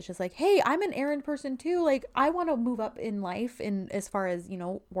like that. But it's just like, hey, I'm an errand person too. Like, I want to move up in life and as far as,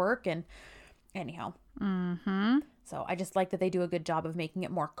 work and anyhow. Mm-hmm. So I just like that they do a good job of making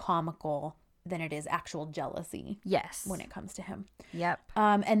it more comical than it is actual jealousy. Yes. When it comes to him. Yep.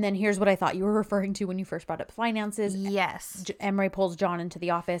 And then here's what I thought you were referring to when you first brought up finances. Yes. Emre pulls John into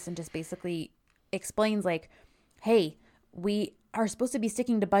the office and just basically explains like, hey, we are supposed to be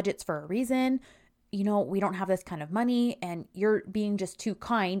sticking to budgets for a reason. We don't have this kind of money and you're being just too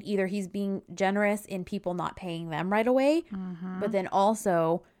kind. Either he's being generous in people not paying them right away, but then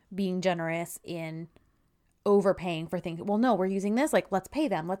also being generous in overpaying for things. Well, no, we're using this. Like, let's pay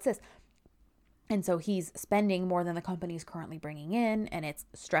them. Let's this. And so he's spending more than the company's currently bringing in, and it's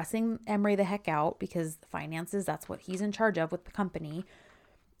stressing Emre the heck out because finances, that's what he's in charge of with the company.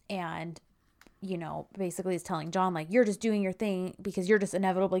 And, basically is telling John, like, you're just doing your thing because you're just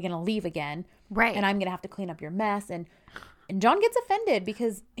inevitably going to leave again. Right. And I'm going to have to clean up your mess. And John gets offended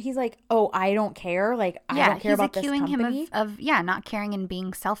because he's like, oh, I don't care. Like, I don't care about this company. He's accusing him of not caring and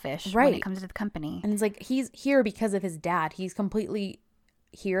being selfish when Right. it comes to the company. And it's like, he's here because of his dad. He's completely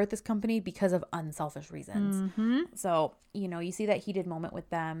here at this company because of unselfish reasons. So, you see that heated moment with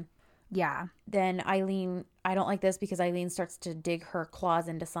them. Yeah. Then Eileen, I don't like this because Eileen starts to dig her claws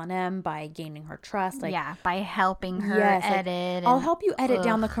into Sanem by gaining her trust. Like, yeah, by helping her yes, like, edit. I'll help you edit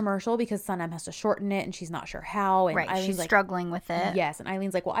down the commercial because Sanem has to shorten it and she's not sure how. And Right, Eileen's she's like, struggling with it. yes. And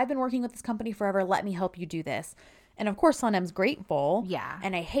Eileen's like, well, I've been working with this company forever. Let me help you do this. And of course, Sanem's grateful. Yeah.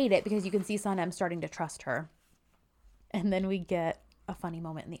 And I hate it because you can see Sanem starting to trust her. And then we get a funny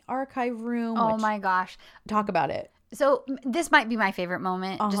moment in the archive room. Oh which, my gosh. talk about it. So this might be my favorite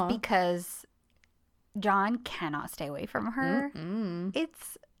moment just Uh-huh. because John cannot stay away from her.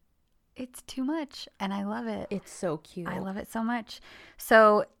 It's too much and I love it. It's so cute. I love it so much.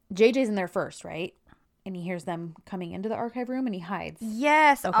 So JJ's in there first, right? And he hears them coming into the archive room and he hides.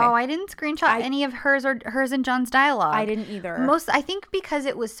 yes. Okay. Oh, I didn't screenshot any of hers and John's dialogue. I didn't either. I think because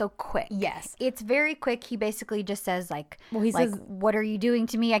it was so quick. Yes. It's very quick. He basically just says like, Well, he says, what are you doing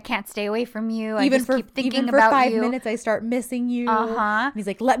to me? I can't stay away from you. I even just for keep thinking even for about 5 you. minutes, I start missing you. Uh-huh. And he's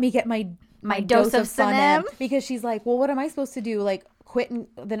like, let me get my dose of Sanem. because she's like, well, what am I supposed to do? Like, quit and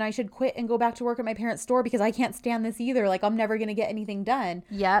then I should quit and go back to work at my parents' store because I can't stand this either. Like, I'm never gonna get anything done.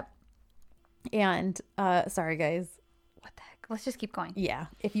 Yep. And sorry guys. What the heck? Let's just keep going. Yeah,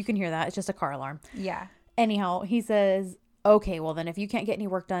 if you can hear that, it's just a car alarm. Yeah. Anyhow, he says, okay, well then if you can't get any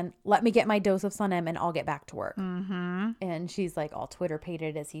work done, let me get my dose of Sanem and I'll get back to work. And she's like all Twitter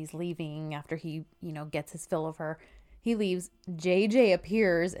pated as he's leaving after he, gets his fill of her. He leaves. JJ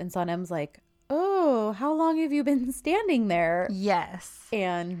appears and Sanem's like, oh, how long have you been standing there? Yes.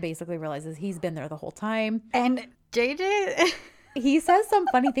 And basically realizes he's been there the whole time. And JJ... He says some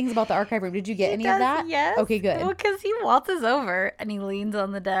funny things about the archive room. Did you get any of that? Yes. Okay, good. Well, because he waltzes over and he leans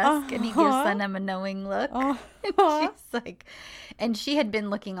on the desk and he gives Sanem a knowing look. And she's like, and she had been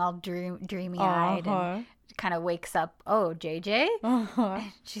looking all dreamy-eyed and kind of wakes up. Oh, JJ?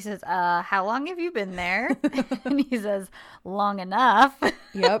 And she says, how long have you been there? And he says, long enough.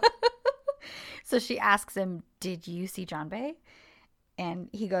 Yep. So she asks him, did you see John Bay? And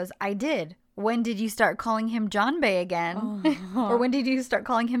he goes, I did. When did you start calling him John Bay again? Or when did you start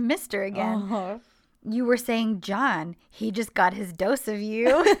calling him Mr. again? You were saying John. He just got his dose of you.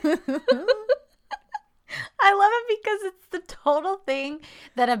 I love it because it's the total thing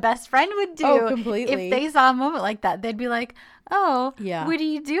that a best friend would do. Oh, completely. If they saw a moment like that, they'd be like, oh, yeah. What are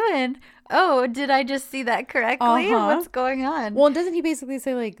you doing? Oh, did I just see that correctly? What's going on? Well, doesn't he basically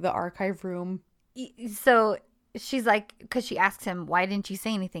say, like, the archive room? So... she's like, because she asks him, why didn't you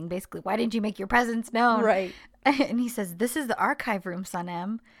say anything? Basically, why didn't you make your presence known? Right. And he says, this is the archive room,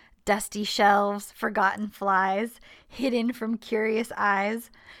 Sanem. Dusty shelves, forgotten flies, hidden from curious eyes.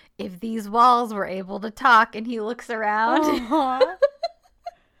 If these walls were able to talk, and he looks around.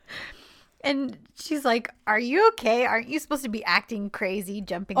 And she's like, are you okay? Aren't you supposed to be acting crazy,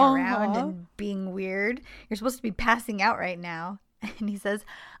 jumping around and being weird? You're supposed to be passing out right now. And he says,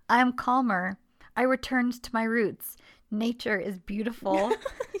 I'm calmer. I returned to my roots. Nature is beautiful.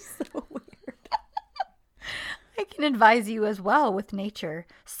 He's so weird. I can advise you as well with nature.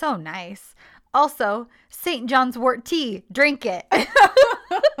 So nice. Also, St. John's wort tea. Drink it.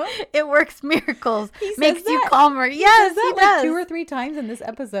 It works miracles. Makes you calmer. Yes, he does. Like 2 or 3 times in this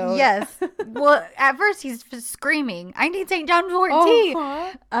episode. Yes. Well, at first he's screaming, I need St. John's wort tea.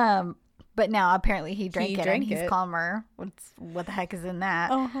 But now apparently he drank it and he's calmer. What the heck is in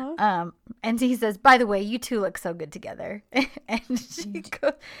that? And he says, by the way, you two look so good together. And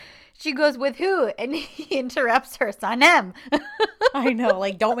she goes, with who? And he interrupts her, Sanem. I know,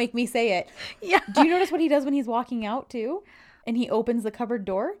 like, don't make me say it. Yeah. Do you notice what he does when he's walking out too? And he opens the cupboard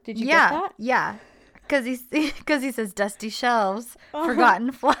door? Did you get that? Yeah. Because he says dusty shelves,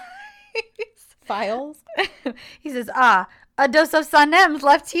 forgotten flies. Files. He says, a dose of Sanem's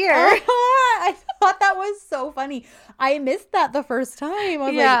left here. I thought that was so funny. I missed that the first time. I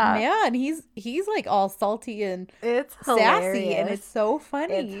was like, man, he's like all salty and it's sassy, hilarious. and it's so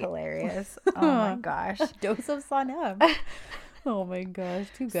funny. It's hilarious. Oh my gosh. A dose of Sanem. Oh my gosh,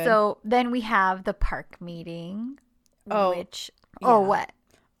 too good. So then we have the park meeting. What? Oh,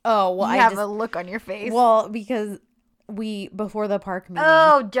 well, you have a look on your face. Well, because before the park meeting.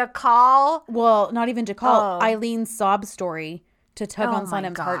 Oh, Jakal. Well, not even Jakal. Eileen's sob story to tug on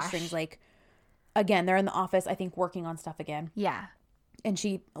Sanem's heartstrings. Like, again, they're in the office, I think, working on stuff again. Yeah. And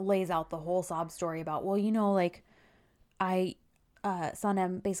she lays out the whole sob story about, well, you know, like,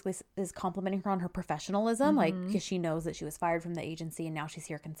 Sanem basically is complimenting her on her professionionalism, like, because she knows that she was fired from the agency and now she's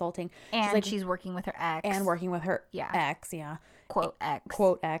here consulting. And she's working with her ex. And working with her ex, Quote ex.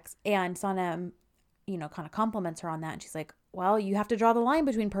 Quote ex. And Sanem, you know, kind of compliments her on that. And she's like, well, you have to draw the line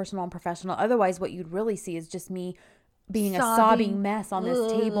between personal and professional. Otherwise, what you'd really see is just me being a sobbing mess on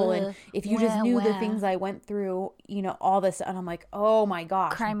this table. And if you just knew the things I went through, you know, all this. And I'm like, oh my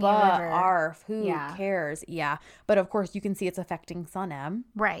gosh, arf, who cares? Yeah. But of course, you can see it's affecting Sanem.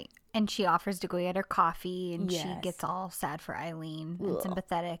 Right. And she offers to go get her coffee, and she gets all sad for Eileen and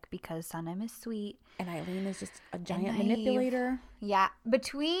sympathetic because Sanem is sweet. And Eileen is just a giant manipulator. Yeah.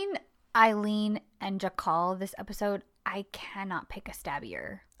 Between Eileen and Jakal this episode, I cannot pick a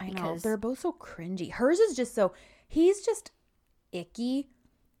stabbier. I know. They're both so cringy. Hers is just so... He's just icky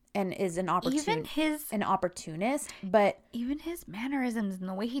and is an opportunist, but... Even his mannerisms and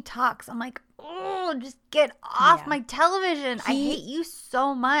the way he talks, I'm like, oh, just get off my television. I hate you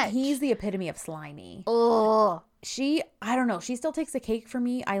so much. He's the epitome of slimy. Oh. I don't know. She still takes the cake for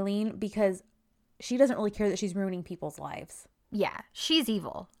me, Eileen, because she doesn't really care that she's ruining people's lives. Yeah, she's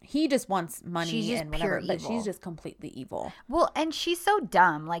evil. He just wants money and whatever, but evil. She's just completely evil. Well, and she's so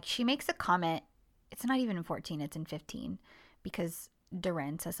dumb. Like, she makes a comment. It's not even in 14, it's in 15, because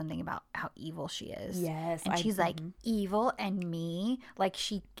Duran says something about how evil she is. Yes. And she's like, evil and me? Like,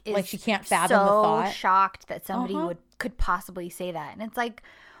 she is like she can't fathom the thought. So shocked that somebody could possibly say that. And it's like,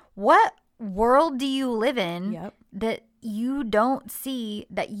 what world do you live in that you don't see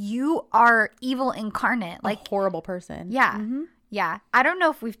that you are evil incarnate? Like, a horrible person. Yeah. Mm-hmm. Yeah. I don't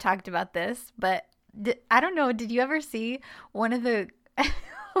know if we've talked about this, but I don't know. Did you ever see one of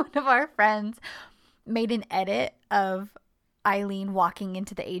our friends made an edit of Eileen walking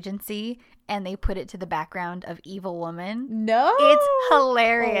into the agency, and they put it to the background of Evil Woman. No. It's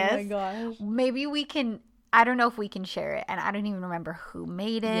hilarious. Oh my gosh. Maybe we can, I don't know if we can share it, and I don't even remember who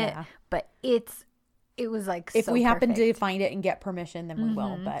made it, but it was like if so we happen to perfect. find it and get permission, then we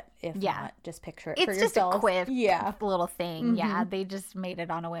will, but if not, just picture it for It's just a yourself. quick Yeah. little thing. Yeah, they just made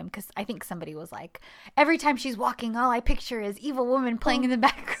it on a whim because I think somebody was like, every time she's walking, all I picture is Evil Woman playing in the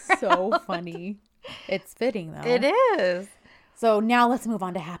background. So funny. It's fitting though. It is. So now let's move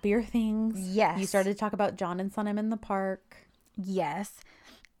on to happier things. Yes. You started to talk about John and Sanem in the park. Yes.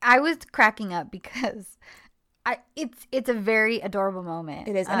 I was cracking up because it's a very adorable moment.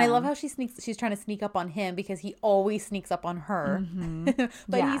 It is. And I love how she's trying to sneak up on him because he always sneaks up on her.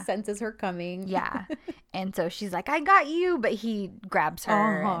 But he senses her coming. Yeah. And so she's like, I got you. But he grabs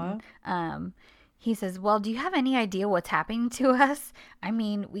her. And, he says, well, do you have any idea what's happening to us? I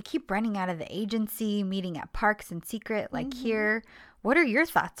mean, we keep running out of the agency, meeting at parks in secret, like here. What are your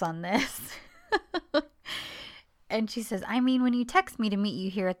thoughts on this? And she says, I mean, when you text me to meet you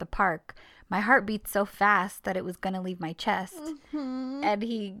here at the park, my heart beats so fast that it was going to leave my chest. And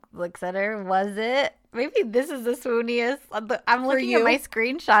he looks at her. Was it? Maybe this is the swooniest. I'm looking at my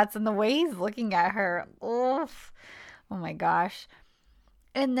screenshots and the way he's looking at her. Oof. Oh my gosh.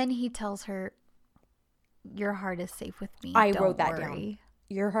 And then he tells her, your heart is safe with me. I Don't wrote that worry. down.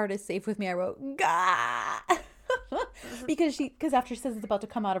 Your heart is safe with me. I wrote, Gah! because after she says it's about to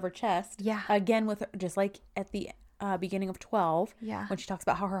come out of her chest. Yeah. Again, with her, just like at the beginning of 12. Yeah. When she talks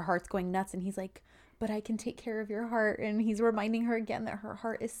about how her heart's going nuts and he's like, but I can take care of your heart. And he's reminding her again that her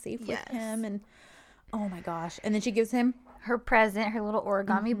heart is safe with him. And oh my gosh. And then she gives him her present, her little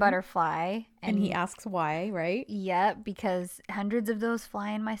origami butterfly. And he asks why, right? Yeah, because hundreds of those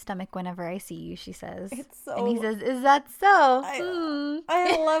fly in my stomach whenever I see you, she says. It's so... And he says, is that so?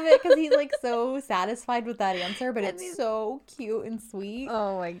 I love it because he's like so satisfied with that answer, but it's so cute and sweet.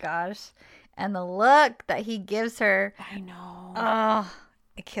 Oh my gosh. And the look that he gives her. I know. Oh,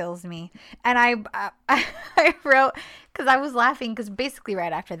 it kills me. And I wrote, because I was laughing, because basically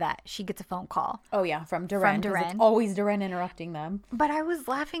right after that, she gets a phone call. Oh, yeah, from Duran. It's always Duran interrupting them. But I was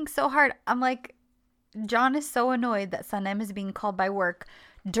laughing so hard. I'm like, John is so annoyed that Sanem is being called by work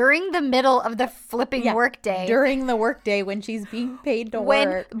during the middle of the flipping work day. During the work day when she's being paid to work.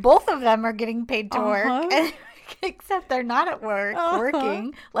 When both of them are getting paid to work. Except they're not at work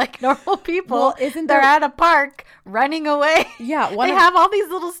working like normal people. Well, they're at a park running away. Yeah. They have all these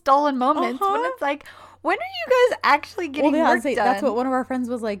little stolen moments when it's like, when are you guys actually getting work done? That's what one of our friends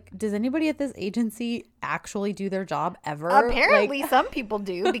was like, does anybody at this agency actually do their job ever? Apparently some people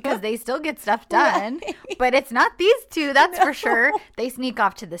do because they still get stuff done. Right. But it's not these two, that's for sure. They sneak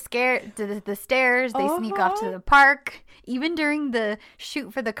off to the stairs. They sneak off to the park. Even during the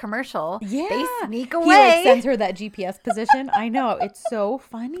shoot for the commercial, they sneak away. He like sends her that GPS position. I know. It's so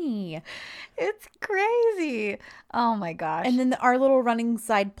funny. It's crazy. Oh my gosh. And then our little running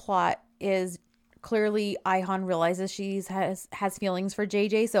side plot is clearly Ihan realizes she has feelings for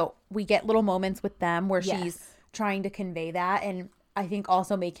JJ. So we get little moments with them where she's trying to convey that. And I think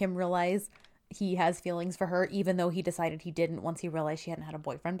also make him realize he has feelings for her, even though he decided he didn't once he realized she hadn't had a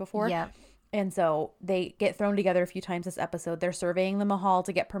boyfriend before. Yeah. And so they get thrown together a few times this episode. They're surveying the Mahal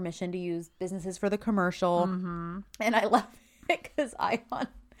to get permission to use businesses for the commercial. And I love it because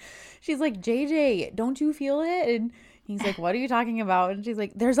she's like, JJ, don't you feel it? And he's like, what are you talking about? And she's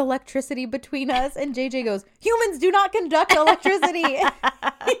like, there's electricity between us. And JJ goes, humans do not conduct electricity.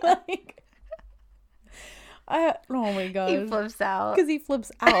 Oh my gosh. He flips out. Because he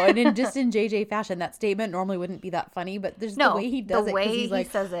flips out. And in JJ fashion, that statement normally wouldn't be that funny, but there's the way he does it. The way he's he like,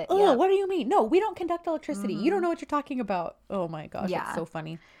 says it. Oh, what do you mean? No, we don't conduct electricity. You don't know what you're talking about. Oh my gosh. It's so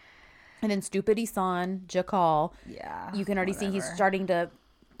funny. And then stupid Isan, Jakal. Yeah. You can already see he's starting to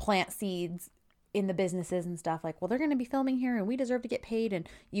plant seeds in the businesses and stuff. Like, well, they're going to be filming here and we deserve to get paid. And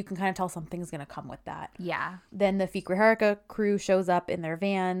you can kind of tell something's going to come with that. Yeah. Then the Fikraharika crew shows up in their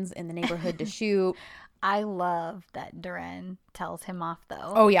vans in the neighborhood to shoot. I love that Duran tells him off,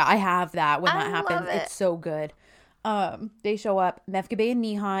 though. Oh, yeah. I have that when that happens. It's so good. They show up. Mefkabe and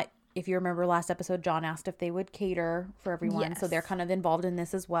Nihat, if you remember last episode, John asked if they would cater for everyone. Yes. So they're kind of involved in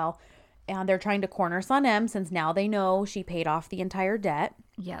this as well. And they're trying to corner Sanem since now they know she paid off the entire debt.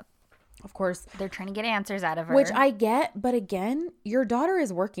 Yep. Of course. They're trying to get answers out of her. Which I get, but again, your daughter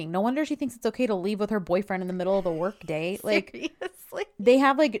is working. No wonder she thinks it's okay to leave with her boyfriend in the middle of the work day. Like, seriously? They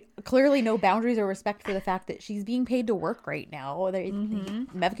have, like, clearly no boundaries or respect for the fact that she's being paid to work right now.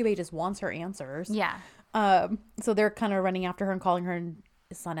 Mevkabe just wants her answers. Yeah. So they're kind of running after her and calling her, and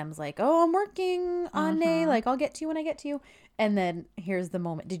Sanem's like, oh, I'm working, Anne. Like, I'll get to you when I get to you. And then here's the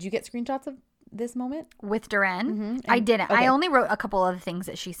moment. Did you get screenshots of this moment? With Duran? Mm-hmm. I didn't. Okay. I only wrote a couple of things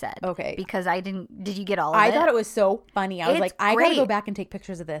that she said. Okay. Because I didn't. Did you get all of it? I thought it was so funny. I was It's like, I got to go great. back and take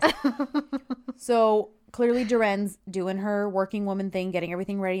pictures of this. So clearly Duran's doing her working woman thing, getting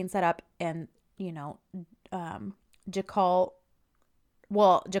everything ready and set up. And, you know, Jakal's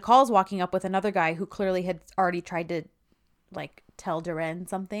walking up with another guy who clearly had already tried to like tell Duran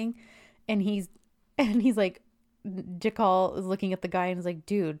something. And he's like, Jakal is looking at the guy and is like,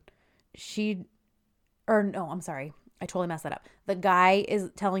 dude, I'm sorry. I totally messed that up. The guy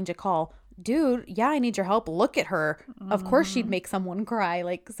is telling Jakal, dude, yeah, I need your help. Look at her. Of course she'd make someone cry.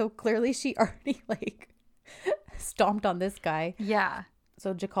 Like, so clearly she already like stomped on this guy. Yeah.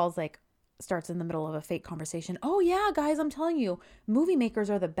 So Jakal's like, starts in the middle of a fake conversation. Oh yeah, guys, I'm telling you, movie makers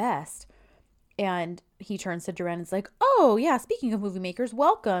are the best. And he turns to Duran and is like, oh yeah, speaking of movie makers,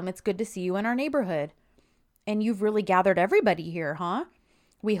 welcome. It's good to see you in our neighborhood. And you've really gathered everybody here, huh?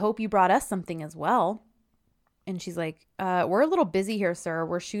 We hope you brought us something as well. And she's like, we're a little busy here, sir.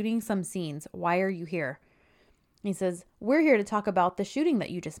 We're shooting some scenes. Why are you here? He says, we're here to talk about the shooting that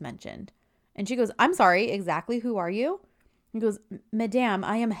you just mentioned. And she goes, I'm sorry, exactly who are you? He goes, Madame,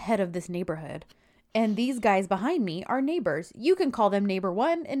 I am head of this neighborhood. And these guys behind me are neighbors. You can call them neighbor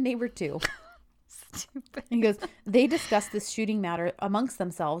 1 and neighbor 2. Stupid. He goes, they discussed this shooting matter amongst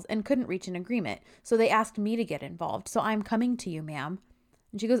themselves and couldn't reach an agreement. So they asked me to get involved. So I'm coming to you, ma'am.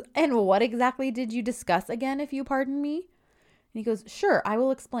 And she goes, and what exactly did you discuss again, if you pardon me? And he goes, sure, I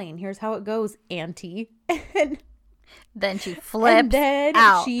will explain. Here's how it goes, auntie. And Then she flips and then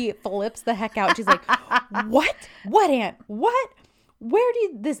out. she flips the heck out. She's like, what? What ant? What? Where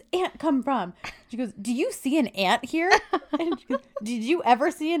did this ant come from? She goes, do you see an ant here? And she goes, did you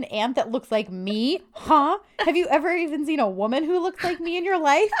ever see an ant that looks like me? Huh? Have you ever even seen a woman who looks like me in your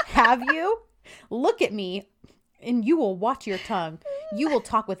life? Have you? Look at me and you will watch your tongue. You will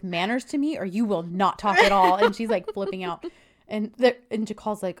talk with manners to me or you will not talk at all. And she's like flipping out. And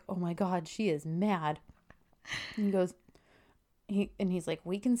Jakal's like, oh my God, she is mad. And he goes, he's like,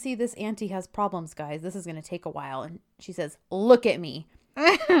 we can see this auntie has problems, guys. This is going to take a while. And she says, look at me.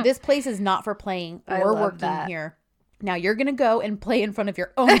 This place is not for playing I or love working that. here. Now you're going to go and play in front of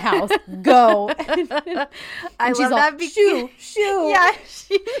your own house. Go. I And she's love all, that because shoo. yeah,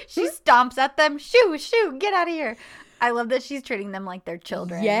 she stomps at them. Shoo, get out of here. I love that she's treating them like they're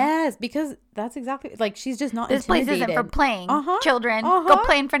children. Yes, because that's exactly, like, she's just not This place intimidated. isn't for playing. Uh-huh. Children, Uh-huh. go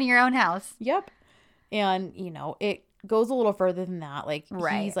play in front of your own house. Yep. And, you know, it goes a little further than that. Like,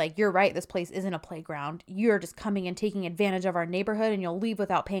 Right. he's like, you're right. This place isn't a playground. You're just coming and taking advantage of our neighborhood and you'll leave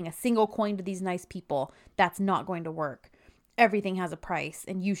without paying a single coin to these nice people. That's not going to work. Everything has a price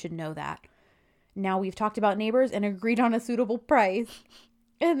and you should know that. Now we've talked about neighbors and agreed on a suitable price.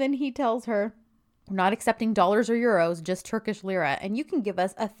 And then he tells her, we're not accepting dollars or euros, just Turkish lira. And you can give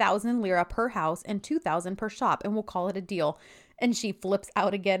us 1,000 lira per house and 2,000 per shop and we'll call it a deal. And she flips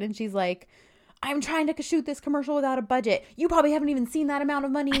out again and she's like, I'm trying to shoot this commercial without a budget. You probably haven't even seen that amount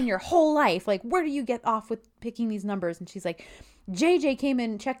of money in your whole life. Like, where do you get off with picking these numbers? And she's like, JJ came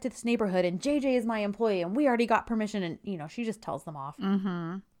and checked this neighborhood and JJ is my employee and we already got permission. And, you know, she just tells them off.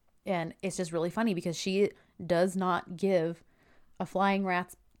 Mm-hmm. And it's just really funny because she does not give a flying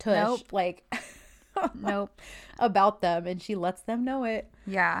rat's tush. Nope. Like, Nope. about them. And she lets them know it.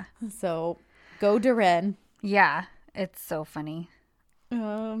 Yeah. So go Duran. Yeah. It's so funny.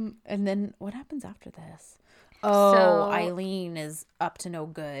 And then what happens after this? Oh, So- Eileen is up to no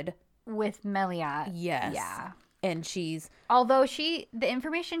good. With Meliat. Yes. Yeah. And she's Although the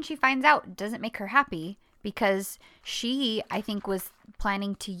information she finds out doesn't make her happy because she, I think, was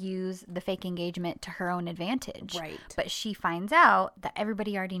planning to use the fake engagement to her own advantage. Right. But she finds out that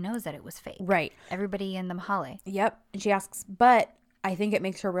everybody already knows that it was fake. right. Everybody in the Mahale. Yep. And she asks, but I think it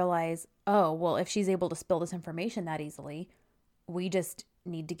makes her realize, oh, well, if she's able to spill this information that easily, we just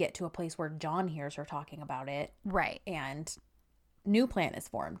need to get to a place where John hears her talking about it Right. and new plan is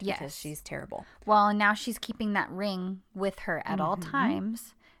formed because Yes. she's terrible. Well, and now she's keeping that ring with her at all Mm-hmm.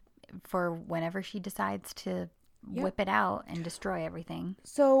 times for whenever she decides to Yep. whip it out and destroy everything.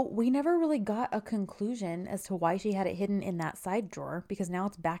 So we never really got a conclusion as to why she had it hidden in that side drawer because now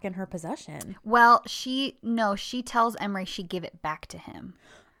it's back in her possession. Well, she tells Emery she give it back to him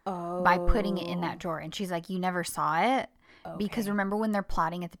Oh. by putting it in that drawer. And she's like, you never saw it? Because Okay. remember when they're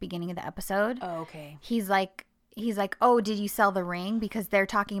plotting at the beginning of the episode? Oh, okay. He's like, oh, did you sell the ring? Because they're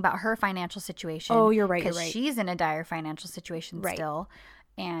talking about her financial situation. Oh, you're right, you're Because right. she's in a dire financial situation Right. still.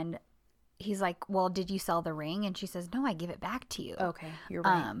 And he's like, well, did you sell the ring? And she says, no, I give it back to you. Okay, you're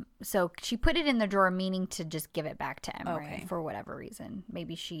right. So she put it in the drawer meaning to just give it back to Emery Okay. for whatever reason.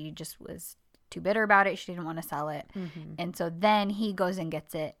 Maybe she just was too bitter about it. She didn't want to sell it. And so then he goes and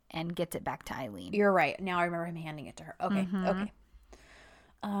gets it back to Eileen. You're right. Now I remember him handing it to her. Okay. Okay.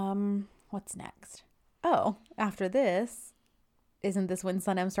 What's next? Oh, after this, isn't this when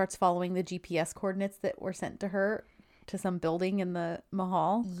Sanem starts following the GPS coordinates that were sent to her to some building in the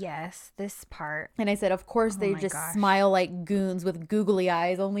Mahal? Yes, this part. And I said, of course, they just smile like goons with googly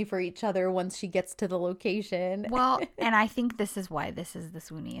eyes only for each other once she gets to the location. Well, and I think this is why this is the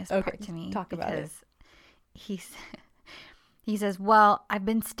swooniest part to me. Talk about it. He says, well, I've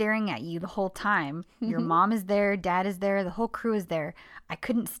been staring at you the whole time. Your mom is there, dad is there, the whole crew is there. I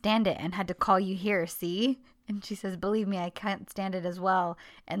couldn't stand it and had to call you here, see? And she says, believe me, I can't stand it as well.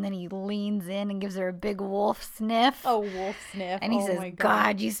 And then he leans in and gives her a big wolf sniff. Oh, wolf sniff. And he says,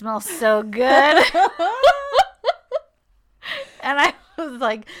 God, you smell so good. And I was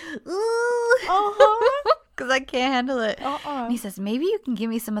like, ooh. Because I can't handle it. And he says, maybe you can give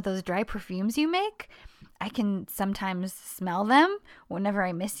me some of those dry perfumes you make? I can sometimes smell them whenever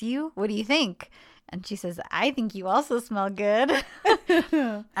I miss you. What do you think? And she says, I think you also smell good.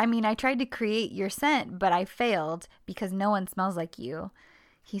 I mean, I tried to create your scent, but I failed because no one smells like you.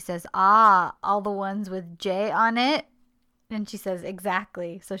 He says, all the ones with J on it? And she says,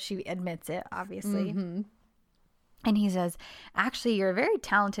 exactly. So she admits it, obviously. And he says, actually, you're a very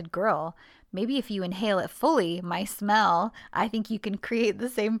talented girl. Maybe if you inhale it fully, my smell, I think you can create the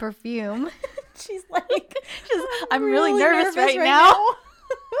same perfume. She's like, I'm really nervous right now.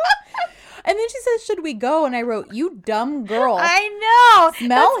 And then she says, should we go? And I wrote, you dumb girl. I know.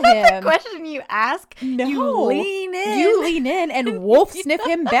 Smell That's him. not the question you ask. No. You lean in. You lean in and wolf sniff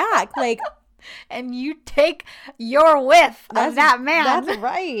him back. Like, and you take your whiff of that man. That's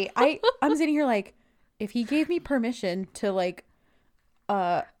right. I'm sitting here like, if he gave me permission to like,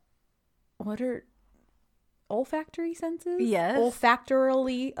 what are olfactory senses? Yes.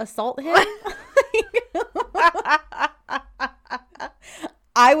 Olfactorily assault him.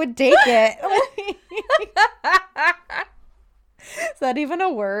 I would take it. Is that even a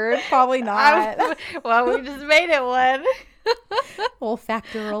word? Probably not. Well, we just made it one.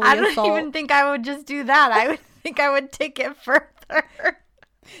 Olfactorily I don't assault. even think I would just do that. I would think I would take it further.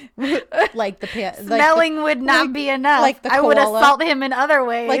 Like the smelling would not be enough. Like the I would koala. assault him in other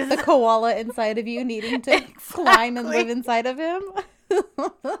ways. Like the koala inside of you needing to climb and live inside of him.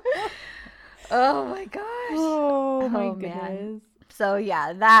 Oh my gosh. Oh my goodness. Man. So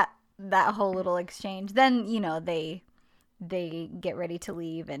yeah, that whole little exchange. Then, you know, they get ready to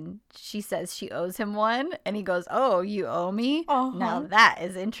leave and she says she owes him one and he goes, "Oh, you owe me?" Now that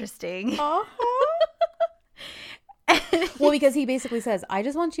is interesting. Well, because he basically says, I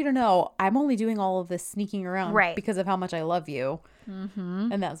just want you to know I'm only doing all of this sneaking around because of how much I love you.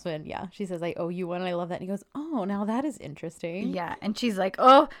 And that's when, she says, I owe you one. And I love that. And he goes, oh, now that is interesting. Yeah. And she's like,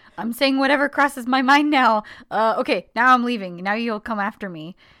 oh, I'm saying whatever crosses my mind now. Okay, now I'm leaving. Now you'll come after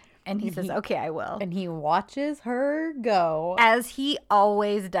me. And he says, okay, I will. And he watches her go. As he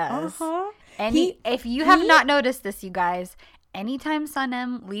always does. And if you have not noticed this, you guys, anytime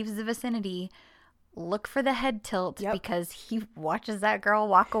Sanem leaves the vicinity, look for the head tilt because he watches that girl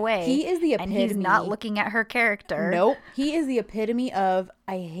walk away. He is the epitome. And he's not looking at her character. Nope. He is the epitome of,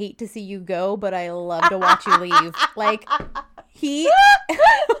 I hate to see you go, but I love to watch you leave. Like, he...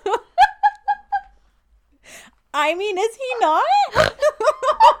 I mean, is he not?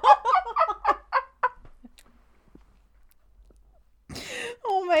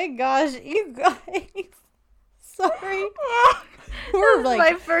 Oh my gosh, you guys. Sorry. This is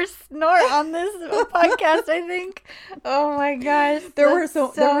my first snort on this podcast, I think. Oh my gosh. There were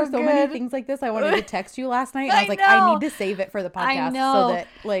so many things like this. I wanted to text you last night. And I was like, I need to save it for the podcast so that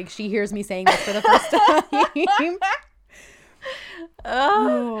like she hears me saying this for the first time.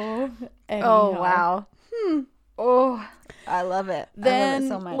 Oh wow. Oh, I love it. Then I love it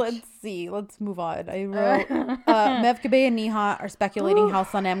so much. Let's see. Let's move on. I wrote Mevkibe and Nihat are speculating how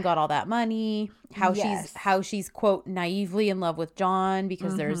Sanem got all that money. How she's quote naively in love with John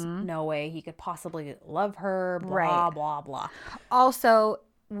because there's no way he could possibly love her. Blah blah blah. Also,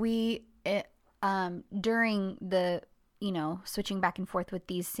 during the switching back and forth with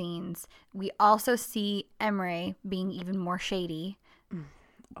these scenes, we also see Emre being even more shady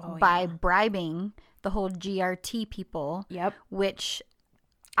by bribing the whole GRT people. Yep. Which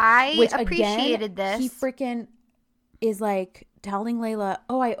appreciated again, this. He freaking is like telling Layla,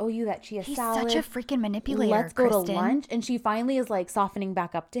 oh, I owe you that chia salad. He's such a freaking manipulator. Let's go to lunch. And she finally is like softening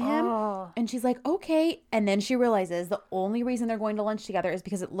back up to him. And she's like, okay. And then she realizes the only reason they're going to lunch together is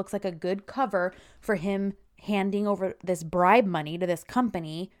because it looks like a good cover for him handing over this bribe money to this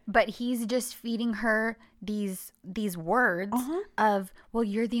company. But he's just feeding her these words of, well,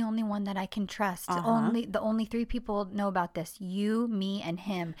 you're the only one that I can trust. The only 3 people know about this. You, me, and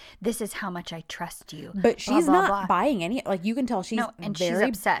him. This is how much I trust you. But she's not buying any. Like, you can tell she's she's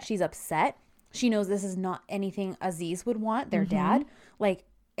upset. She's upset. She knows this is not anything Aziz would want, their dad. Like,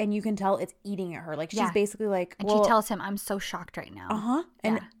 and you can tell it's eating at her. Like, she's basically like, and she tells him, I'm so shocked right now.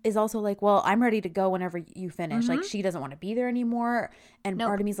 And is also like, well, I'm ready to go whenever you finish. Like, she doesn't want to be there anymore. And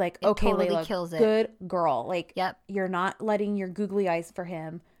Artemy's like, okay, totally Layla, kills it. Good girl. Like, you're not letting your googly eyes for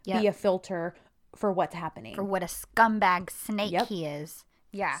him be a filter for what's happening. For what a scumbag snake he is.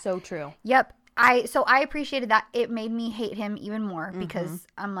 Yeah. So true. Yep. I appreciated that. It made me hate him even more because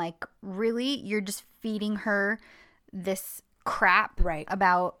I'm like, really? You're just feeding her this crap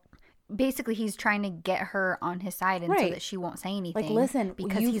about basically he's trying to get her on his side and so that she won't say anything. Like, listen,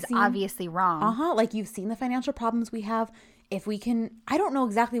 because he's obviously wrong. Like, you've seen the financial problems we have. If we can, I don't know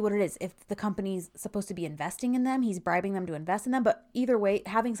exactly what it is. If the company's supposed to be investing in them, he's bribing them to invest in them. But either way,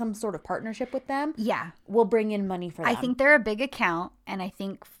 having some sort of partnership with them will bring in money for them. I think they're a big account. And I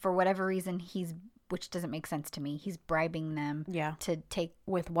think for whatever reason, which doesn't make sense to me, he's bribing them to take.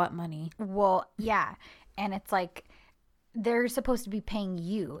 With what money? Well, yeah. And it's like, they're supposed to be paying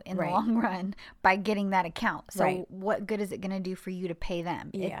you in the long run by getting that account. So what good is it going to do for you to pay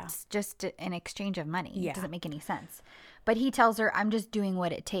them? It's just an exchange of money. It doesn't make any sense. But he tells her, I'm just doing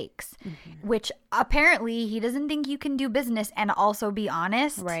what it takes, which apparently he doesn't think you can do business and also be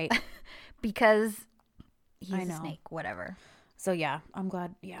honest. Right. Because he's a snake, whatever. So I'm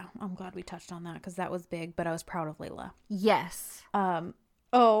glad we touched on that because that was big, but I was proud of Layla. Yes.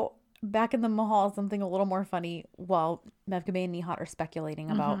 Back in the Mahal, something a little more funny. While Mevkabeh and Nihat are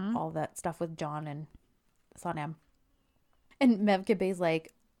speculating about all that stuff with John and Sanem. And Mevkabeh's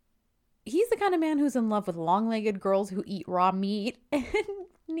like, he's the kind of man who's in love with long-legged girls who eat raw meat. And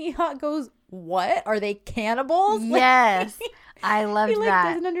Nihat goes, what? Are they cannibals? Yes. I loved that.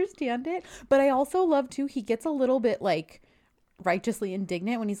 He doesn't understand it. But I also love, too, he gets a little bit, like, righteously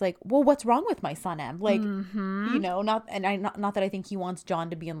indignant when he's like, well, what's wrong with my Sanem? Like, you know, not that I think he wants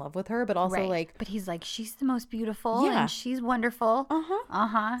John to be in love with her, but also like, but he's like, she's the most beautiful and she's wonderful.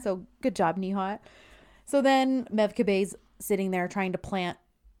 So good job, Nihat. So then Mevkabeh's sitting there trying to plant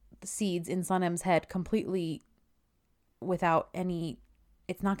the seeds in Sanem's head completely without any,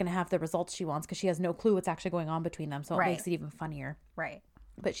 it's not going to have the results she wants because she has no clue what's actually going on between them. So it makes it even funnier. Right.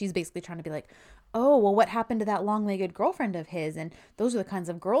 But she's basically trying to be like, oh, well, what happened to that long-legged girlfriend of his? And those are the kinds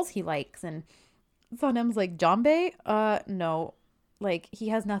of girls he likes. And Sanem's like, Janbei? No. Like, he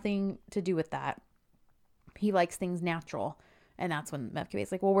has nothing to do with that. He likes things natural. And that's when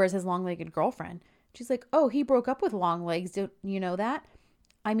Mevkabeh's like, well, where's his long-legged girlfriend? She's like, oh, he broke up with long legs. Do you know that?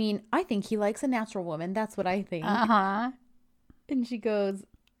 I mean, I think he likes a natural woman. That's what I think. And she goes,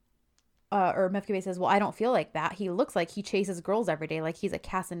 or Mevkabeh says, well, I don't feel like that. He looks like he chases girls every day, like he's a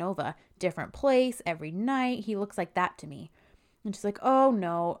Casanova. Different place, every night. He looks like that to me. And she's like, oh,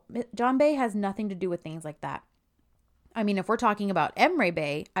 no. Janbei has nothing to do with things like that. I mean, if we're talking about Emre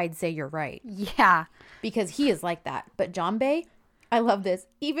Bey, I'd say you're right. Yeah. Because he is like that. But Janbei, I love this.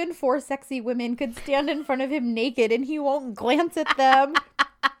 Even 4 sexy women could stand in front of him naked and he won't glance at them.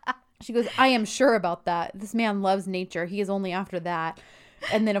 She goes, I am sure about that. This man loves nature. He is only after that.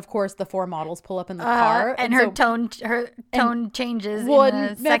 And then, of course, the 4 models pull up in the car. And her tone changes in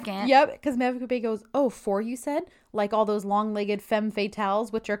a second. Yep, because Mevkabeh goes, oh, 4 you said? Like all those long-legged femme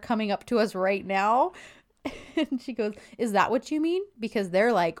fatales, which are coming up to us right now? And she goes, is that what you mean? Because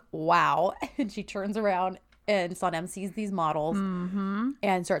they're like, wow. And she turns around and Sanem sees these models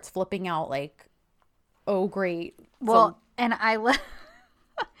and starts flipping out like, oh, great. Well, and I love...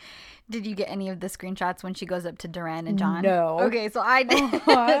 Did you get any of the screenshots when she goes up to Duran and John? No. Okay, so I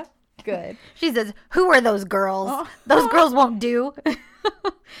did. Good. She says, who are those girls? Those girls won't do.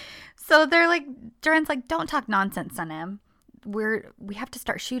 So they're like, Duran's like, don't talk nonsense, Sanem. We have to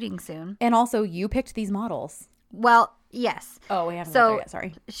start shooting soon. And also, you picked these models. Well, yes. Oh, we haven't got there yet.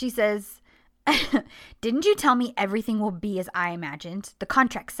 Sorry. She says, didn't you tell me everything will be as I imagined? The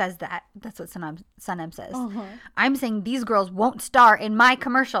contract says that. That's what Sanem says. I'm saying these girls won't star in my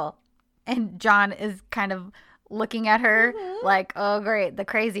commercial. And John is kind of looking at her like, oh, great. The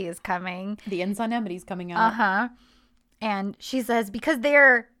crazy is coming. The Insanity's coming out. And she says, because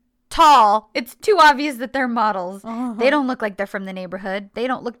they're tall, it's too obvious that they're models. They don't look like they're from the neighborhood. They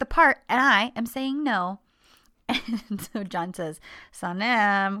don't look the part. And I am saying no. And so John says,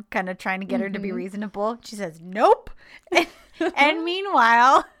 Sanem, kind of trying to get her to be reasonable. She says, nope. And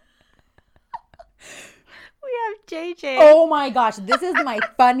meanwhile, we have JJ. Oh my gosh, this is my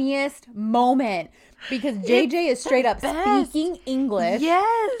funniest moment because JJ is straight up best. speaking English.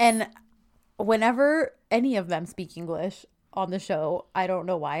 Yes. And whenever any of them speak English on the show, I don't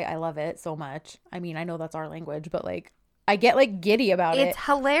know why, I love it so much. I mean, I know that's our language, but like I get like giddy about it. It's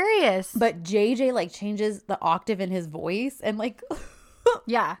hilarious. But JJ like changes the octave in his voice and like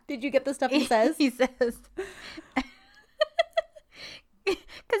yeah. did you get the stuff he says? He says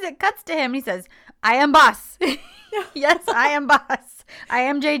because it cuts to him and he says, I am boss. Yes, I am boss. I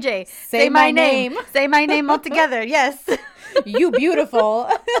am JJ. Say my name. Say my name all together. Yes. You beautiful.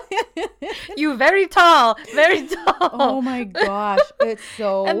 You very tall. Very tall. Oh my gosh. It's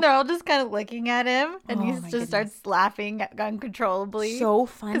so... And they're all just kind of looking at him. And Oh he my just goodness. starts laughing uncontrollably. so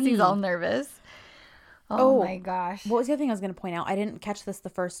funny. Because he's all nervous. Oh Oh, my gosh. What was the other thing I was going to point out? I didn't catch this the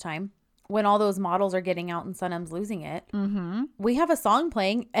first time. When all those models are getting out and Sun-M's losing it, we have a song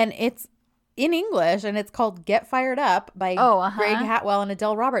playing and it's in English and it's called Get Fired Up by Greg Hatwell and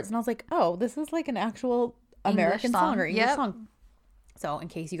Adele Roberts. And I was like, oh, this is like an actual American song or English song. So in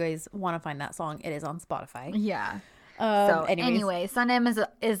case you guys want to find that song, it is on Spotify. Yeah. So anyway, Sun-M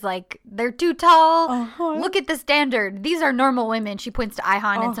is like, they're too tall. Uh-huh. Look at the standard. These are normal women. She points to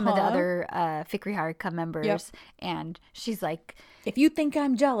Ihan and some of the other Fikri Harika members. Yep. And she's like, if you think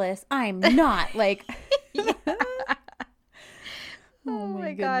I'm jealous, I'm not. Like, oh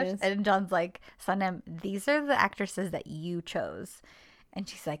my gosh. And John's like, Sun-M, these are the actresses that you chose. And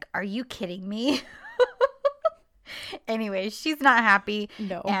she's like, are you kidding me? Anyway, she's not happy.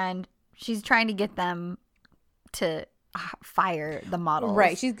 No. And she's trying to get them to fire the models.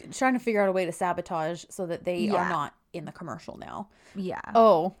 Right. She's trying to figure out a way to sabotage so that they Yeah. are not in the commercial now. Yeah.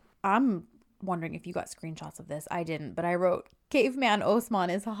 Oh, I'm wondering if you got screenshots of this. I didn't, but I wrote Caveman Osman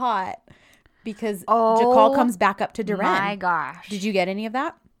is hot because Jakal comes back up to Duran. My gosh. Did you get any of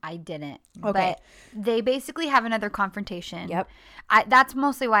that? I didn't. Okay. But they basically have another confrontation. Yep. That's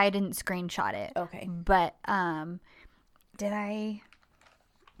mostly why I didn't screenshot it. Okay. But did I?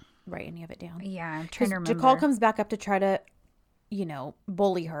 Write any of it down. Yeah, I'm trying to remember. Jakal comes back up to try to,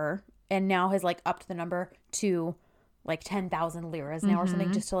 bully her and now has like upped the number to like 10,000 liras now or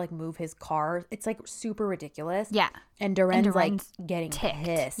something just to like move his car. It's like super ridiculous. Yeah. And Duran's like Duran's getting ticked.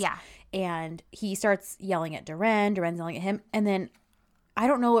 pissed. Yeah. And he starts yelling at Duran. Duran's yelling at him. And then I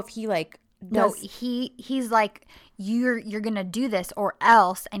don't know if he like does. No, he's like, you're gonna do this or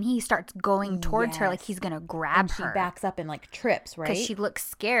else, and he starts going towards her like he's gonna grab she her. backs up and like trips, right? Because she looks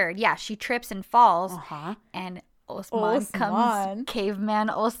scared. Yeah, she trips and falls. Uh-huh. And Osman comes. Osman.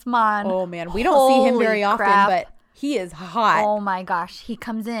 Caveman Osman. Oh man, we don't see him very Holy often, crap. but he is hot. Oh my gosh. He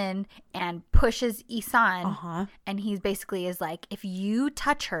comes in and pushes Isan. Uh-huh. And he's basically is like, if you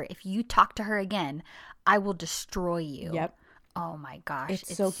touch her, if you talk to her again, I will destroy you. Yep. Oh my gosh.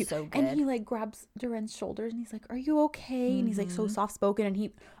 It's so cute. So good. And he like grabs Duran's shoulders and he's like, are you okay? And he's like so soft spoken.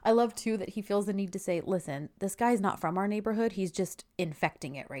 And I love too that he feels the need to say, listen, this guy's not from our neighborhood. He's just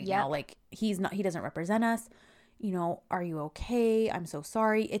infecting it right now. Like he doesn't represent us. Are you okay? I'm so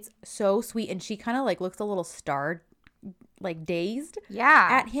sorry. It's so sweet. And she kind of like looks a little like dazed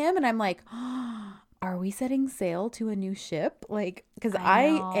at him. And I'm like, are we setting sail to a new ship? Like, because I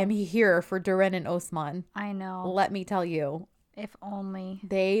am here for Duran and Osman. I know. Let me tell you. If only.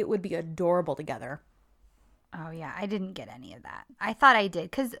 They would be adorable together. Oh, yeah. I didn't get any of that. I thought I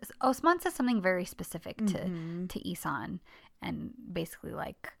did. Because Osman says something very specific to Isan. And basically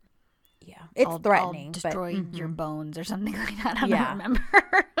like, yeah, it's threatening. I'll destroy your bones or something like that. I don't Yeah. remember.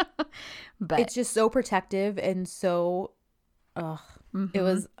 But it's just so protective and so, it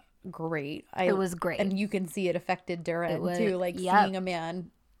was great. It was great. And you can see it affected Duran too. Like seeing a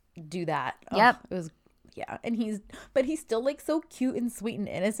man do that. Yep. It was, yeah. And he's still like so cute and sweet and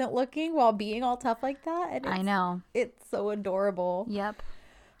innocent looking while being all tough like that. And I know. It's so adorable. Yep.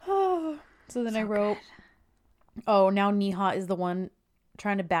 So then I wrote, now Nihat is the one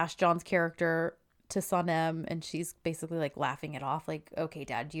trying to bash John's character to Sun-M, and she's basically like laughing it off, like, okay,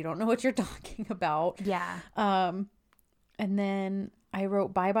 Dad, you don't know what you're talking about. Yeah. And then I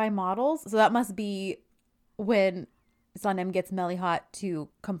wrote Bye Bye Models. So that must be when Sun-M gets Melihat to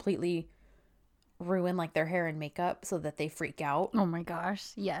completely ruin like their hair and makeup so that they freak out. Oh my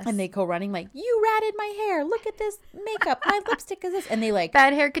gosh. Yes. And they go running like, you ratted my hair. Look at this makeup. My lipstick is this. And they like,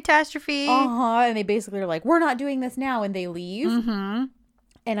 bad hair catastrophe. and they basically are like, we're not doing this now. And they leave. Mm-hmm.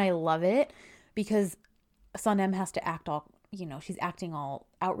 And I love it because Sun-M has to act all, she's acting all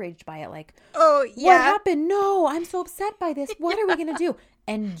outraged by it. Like, oh, what yeah. happened? No, I'm so upset by this. What are we going to do?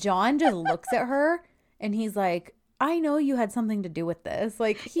 And John just looks at her and he's like, I know you had something to do with this.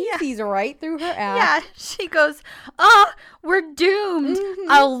 Like, he sees right through her act. Yeah, she goes, oh, we're doomed.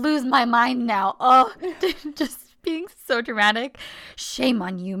 I'll lose my mind now. Oh, just being so dramatic. Shame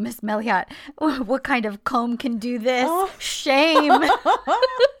on you, Miss Melliot. What kind of comb can do this? Shame.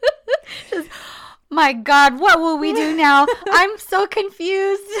 Just, my God, what will we do now? I'm so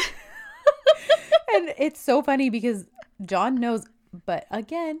confused. And it's so funny because John knows, but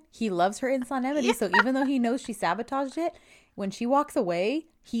again, he loves her in Sonemity. So even though he knows she sabotaged it, when she walks away,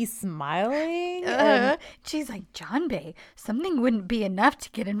 he's smiling. She's like, John Bay, something wouldn't be enough to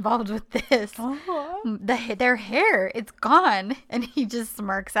get involved with this. Their hair, it's gone. And he just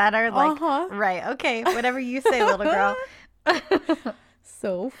smirks at her like, right, okay, whatever you say, little girl.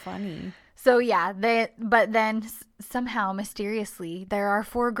 So funny. So yeah, but then somehow mysteriously there are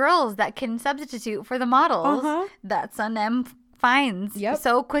 4 girls that can substitute for the models that Sanem finds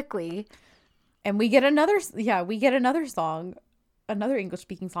so quickly. And we get another song, another English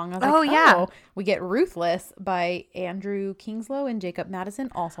speaking song. I was like, we get Ruthless by Andrew Kingslow and Jacob Madison,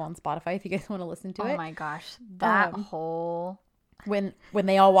 also on Spotify if you guys want to listen to it. Oh my gosh, that whole when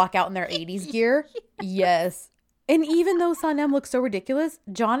they all walk out in their 80s gear. Yes. And even though Sanem looks so ridiculous,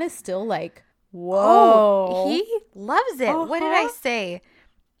 John is still like, whoa. Oh, he loves it. What did I say?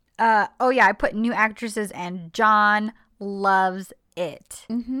 I put new actresses and John loves it.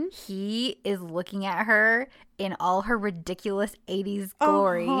 He is looking at her in all her ridiculous 80s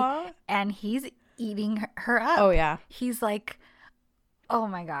glory and he's eating her up. Oh, yeah. He's like, oh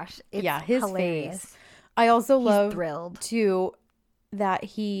my gosh. It's his hilarious. face. I also love, thrilled. too, that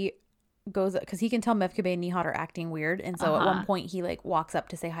he goes, because he can tell Mevkibe and Nihat are acting weird, and so at one point he like walks up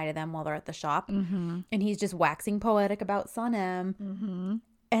to say hi to them while they're at the shop, and he's just waxing poetic about Sanem,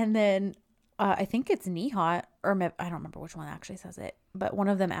 and then I think it's Nihat or I don't remember which one actually says it, but one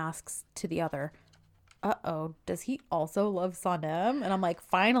of them asks to the other, does he also love Sanem? And I'm like,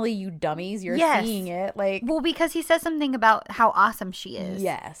 finally, you dummies, you're seeing it. Like, well, because he says something about how awesome she is.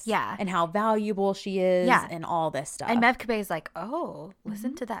 Yes. Yeah. And how valuable she is. Yeah. And all this stuff. And Mevkibe is like, oh,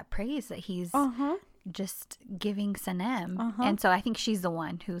 listen to that praise that he's just giving Sanem. And so I think she's the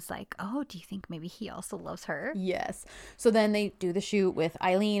one who's like, oh, do you think maybe he also loves her? Yes. So then they do the shoot with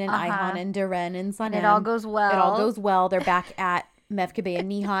Eileen and Ihan and Darren and Sanem. It all goes well. They're back at Mevkibe and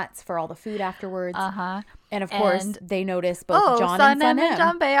Nihat's for all the food afterwards. And of course, they notice both John and Sanem. And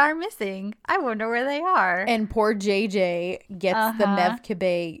John Bay are missing. I wonder where they are. And poor JJ gets the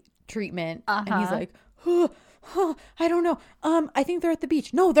Mevkibe treatment. And he's like, I don't know. I think they're at the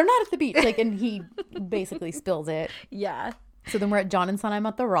beach. No, they're not at the beach. Like, and he basically spills it. Yeah. So then we're at John and Sanem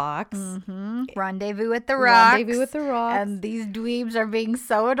at the rocks. Rendezvous at the rocks. And these dweebs are being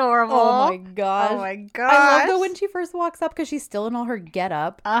so adorable. Oh my gosh. I love though when she first walks up because she's still in all her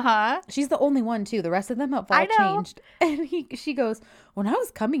getup. She's the only one too. The rest of them have all changed. And she goes, when I was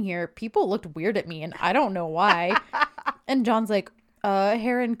coming here, people looked weird at me and I don't know why. And John's like,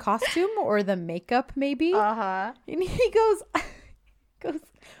 hair and costume or the makeup maybe? And he goes,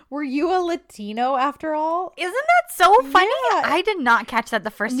 were you a Latino after all? Isn't that so funny? Yeah. I did not catch that the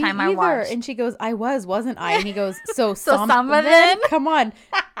first time I watched. And she goes, I wasn't I? And he goes, so Samba then? Come on.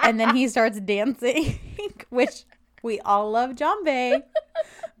 And then he starts dancing, which we all love John Bay,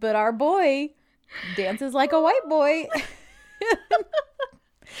 but our boy dances like a white boy.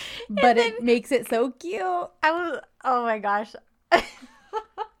 But it makes it so cute. Oh my gosh.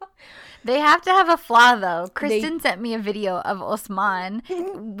 They have to have a flaw though. Kristen sent me a video of Osman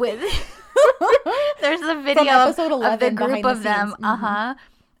with there's a video of the group of them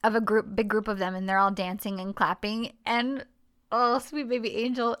of a big group of them, and they're all dancing and clapping, and Sweet Baby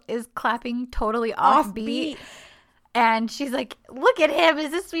Angel is clapping totally off beat. And she's like, look at him,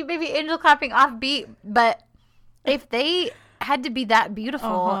 is this Sweet Baby Angel clapping off beat? But if they had to be that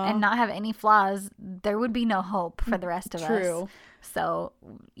beautiful and not have any flaws, there would be no hope for the rest of us. So,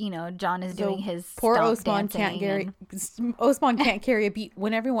 John is doing his poor Osman can't carry a beat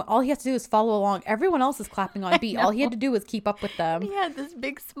when all he has to do is follow along. Everyone else is clapping on beat. All he had to do was keep up with them. He had this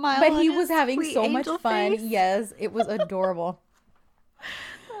big smile. But he was having so much fun. Yes, it was adorable.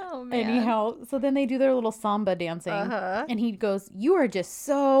 Oh, man. Anyhow, so then they do their little samba dancing. And he goes, you are just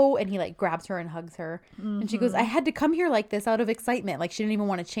so... And he like grabs her and hugs her. And she goes, I had to come here like this out of excitement. Like she didn't even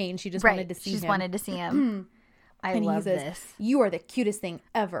want to change. She just wanted to see him. She just wanted to see him. I love this. You are the cutest thing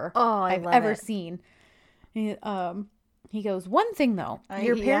ever I've ever seen. He goes, one thing though,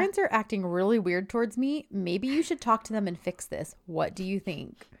 your parents are acting really weird towards me. Maybe you should talk to them and fix this. What do you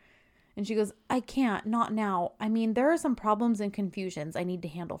think? And she goes, I can't, not now. I mean, there are some problems and confusions I need to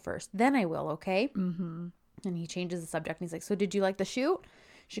handle first. Then I will, okay? And he changes the subject and he's like, so did you like the shoot?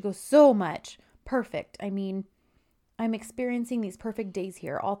 She goes, so much. Perfect. I mean, I'm experiencing these perfect days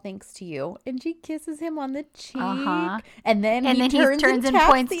here, all thanks to you. And she kisses him on the cheek. And then he turns and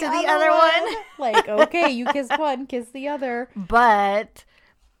points to the other one. Like, okay, you kissed one, kiss the other. But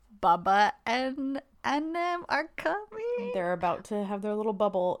Bubba and them are coming. They're about to have their little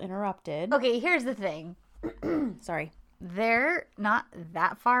bubble interrupted. Okay, here's the thing. Sorry. They're not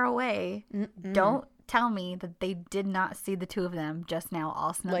that far away. Don't tell me that they did not see the two of them just now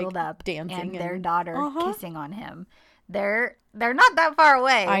all snuggled up dancing and their daughter kissing on him. They're not that far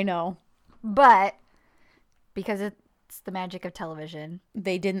away. I know. But because it's the magic of television,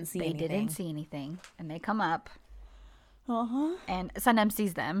 they didn't see anything. And they come up. And Sanem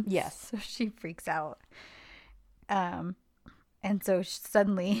sees them. Yes. So she freaks out. And so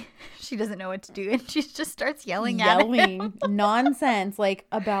suddenly she doesn't know what to do. And she just starts yelling at him. Nonsense, like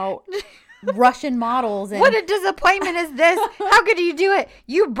about Russian models. And what a disappointment is this? How could you do it?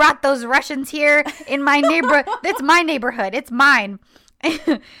 You brought those Russians here in my neighborhood. That's my neighborhood. It's mine.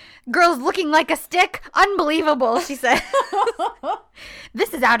 Girls looking like a stick. Unbelievable, she said.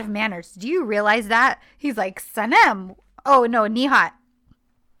 This is out of manners. Do you realize that? He's like, Sanem. Oh, no, Nihat.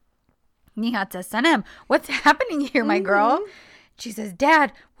 Nihat says, Sanem, what's happening here, my girl? She says,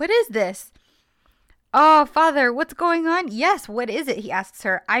 Dad, what is this? Oh, Father, what's going on? Yes, what is it? He asks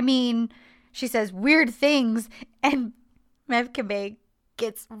her. I mean, she says, weird things. And Mevkibe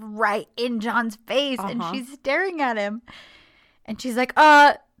gets right in John's face and she's staring at him. And she's like,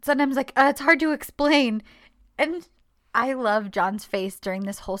 Sanem's like, it's hard to explain. And I love John's face during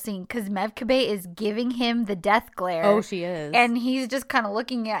this whole scene because Mevkibe is giving him the death glare. Oh, she is. And he's just kind of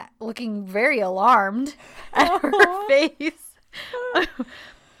looking very alarmed at her face.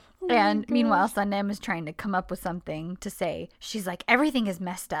 And meanwhile, Sanem is trying to come up with something to say. She's like, everything is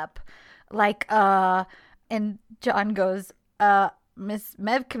messed up. Like, and John goes, Miss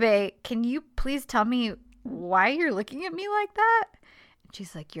Mevkibe, can you please tell me why you're looking at me like that? And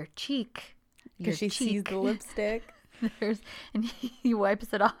she's like, your cheek. Because she sees the lipstick. And he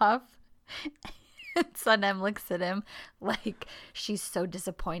wipes it off. And Sanem looks at him like she's so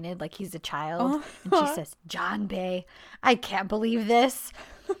disappointed, like he's a child. And she says, John Bay, I can't believe this.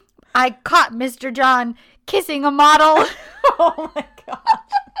 I caught Mr. John kissing a model. Oh my gosh.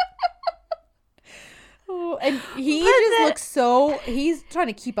 Oh, and he just looks so, he's trying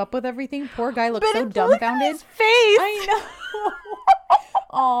to keep up with everything. Poor guy looks so dumbfounded. His face. I know.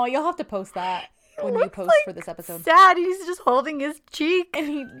 Oh, you'll have to post that when you post for this episode. Sad. He's just holding his cheek. And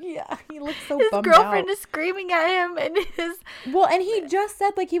he looks so his bummed girlfriend out. is screaming at him, and and he just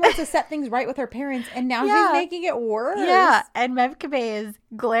said like he wants to set things right with her parents, and now she's making it worse. Yeah, and Mevkibe is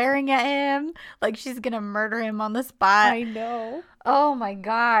glaring at him like she's gonna murder him on the spot. I know. Oh my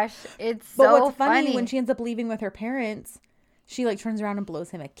gosh, it's but so what's funny when she ends up leaving with her parents, she like turns around and blows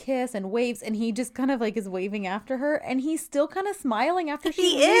him a kiss and waves, and he just kind of like is waving after her, and he's still kind of smiling after she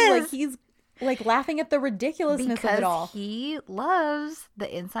leaves. Like he's like laughing at the ridiculousness of it all. He loves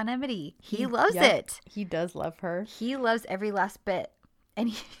the insanity. He loves it. He does love her. He loves every last bit.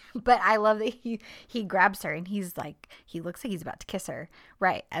 And but I love that he grabs her and he's like, he looks like he's about to kiss her.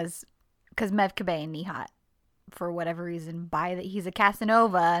 Right. Because Mevkibe and Nihat, for whatever reason, buy that he's a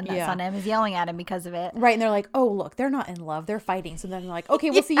Casanova and that Sanem is yelling at him because of it. Right. And they're like, oh, look, they're not in love. They're fighting. So then they're like, okay,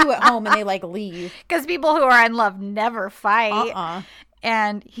 we'll see you at home. And they like leave. Because people who are in love never fight.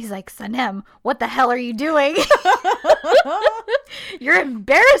 And he's like, Sanem, what the hell are you doing? You're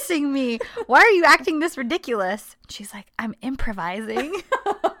embarrassing me. Why are you acting this ridiculous? She's like, I'm improvising.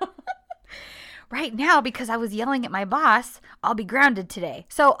 Right now, because I was yelling at my boss, I'll be grounded today.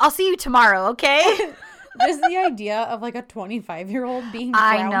 So I'll see you tomorrow, okay? Just the idea of like a 25-year-old being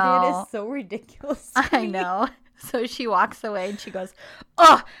grounded is so ridiculous. I know. So she walks away and she goes,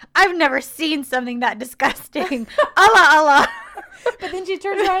 oh, I've never seen something that disgusting. Allah, Allah. But then she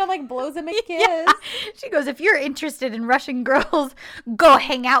turns around and like blows him a kiss. Yeah. She goes, if you're interested in Russian girls, go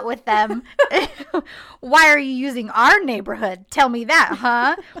hang out with them. Why are you using our neighborhood? Tell me that,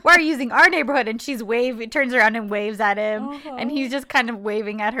 huh? Why are you using our neighborhood? And she's turns around and waves at him. And he's just kind of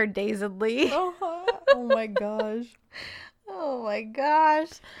waving at her dazedly. Oh my gosh. Oh my gosh.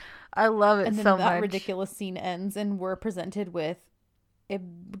 I love it so much. And then that ridiculous scene ends and we're presented with a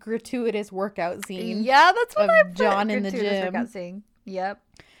gratuitous work-out scene. Yeah, that's what I put. John in the gym. Workout scene. Yep.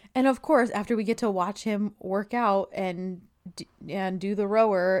 And of course, after we get to watch him work out and do the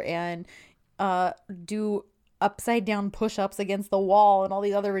rower and do upside down push-ups against the wall and all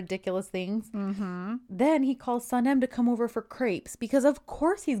these other ridiculous things, then he calls Sanem to come over for crepes because of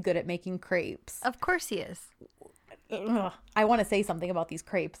course he's good at making crepes. Of course he is. I want to say something about these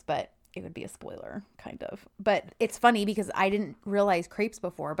crepes, but it would be a spoiler, kind of. But it's funny because I didn't realize crepes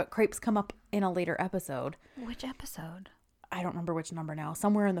before, but crepes come up in a later episode. Which episode? I don't remember which number now.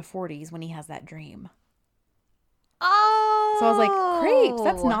 Somewhere in the 40s when he has that dream. Oh. So I was like, crepes,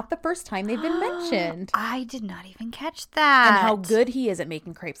 that's not the first time they've been mentioned. I did not even catch that. And how good he is at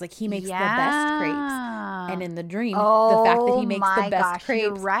making crepes. Like, he makes the best crepes. And in the dream, the fact that he makes the best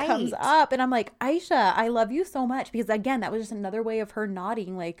crepes comes up. And I'm like, Aisha, I love you so much. Because again, that was just another way of her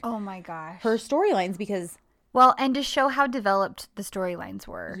nodding, like, oh my gosh, her storylines. Because well, and to show how developed the storylines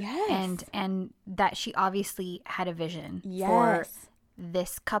were. Yes. And that she obviously had a vision Yes. for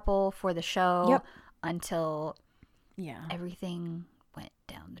this couple, for the show. Yep. Until yeah, everything went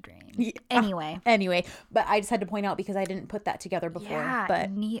down the drain. Yeah. Anyway, but I just had to point out because I didn't put that together before. yeah, but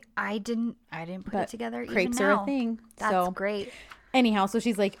I didn't put it together. Crepes even are now. a thing. That's so great. anyhow, so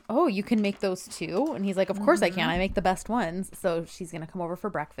she's like, "Oh, you can make those too?" And he's like, "Of course I can. I make the best ones." So she's gonna come over for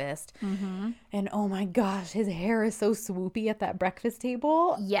breakfast. And oh my gosh, his hair is so swoopy at that breakfast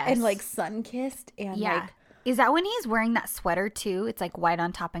table. Yes. And like sun kissed and Yeah. like. Is that when he's wearing that sweater too? It's like white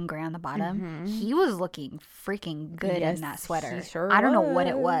on top and gray on the bottom. He was looking freaking good Yes, in that sweater. he sure I don't know what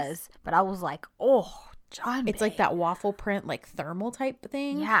it was. was, but I was like, oh, John. It's like that waffle print, like thermal type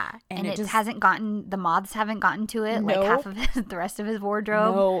thing. Yeah. And it just hasn't gotten, the moths haven't gotten to it. Like Nope. half of the rest of his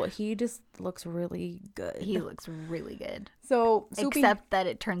wardrobe. No, he just looks really good. He looks really good. So Swoopy, Except that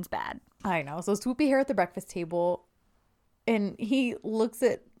it turns bad. I know. So Swoopy hair at the breakfast table, and he looks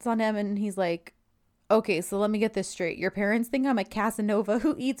at Sanem and he's like, "Okay, so let me get this straight. Your parents think I'm a Casanova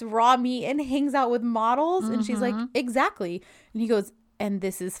who eats raw meat and hangs out with models?" And she's like, "Exactly." And he goes, "And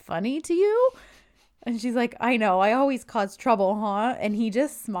this is funny to you?" And she's like, "I know. I always cause trouble, huh?" And he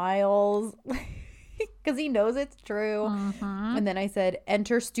just smiles because he knows it's true. And then I said,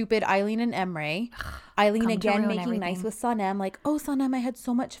 "Enter stupid Eileen and Emre." Eileen Come to again ruin making nice everything. with Sanem, like, "Oh, Sanem, I had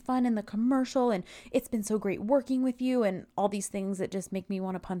so much fun in the commercial and it's been so great working with you," and all these things that just make me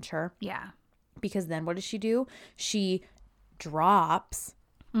want to punch her. Yeah. Because then what does she do? She drops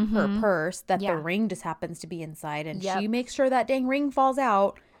her purse that Yeah. the ring just happens to be inside, and Yep. she makes sure that dang ring falls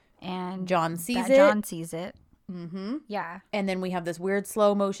out. And John sees that it. John sees it. Mm-hmm. Yeah. And then we have this weird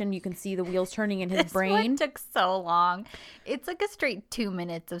slow motion. You can see the wheels turning in his This brain. one took so long. It's like a straight 2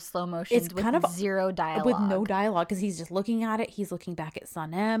 minutes of slow motions It's with kind of zero dialogue. With no dialogue, because he's just looking at it. He's looking back at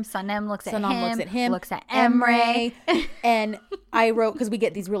Sanem. Sanem looks at Sanem him. looks at him. Looks at Emre. And I wrote, because we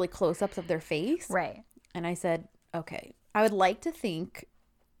get these really close-ups of their face. Right. And I said, okay, I would like to think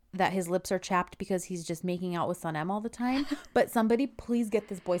that his lips are chapped because he's just making out with Sanem all the time. But somebody please get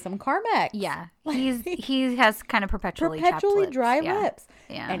this boy some Carmex. Yeah. He has kind of perpetually dry yeah. lips.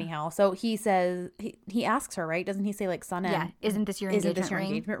 Yeah. Anyhow, so he says, he asks her, right? Doesn't he say like, Sanem? Yeah. Isn't this your Isn't engagement this your ring?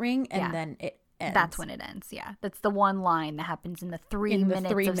 engagement ring? And Yeah. then it ends. That's when it ends. Yeah. That's the one line that happens in the 3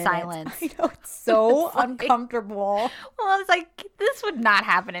 minutes of silence. I know, it's so It's like- uncomfortable. Well, it's like, this would not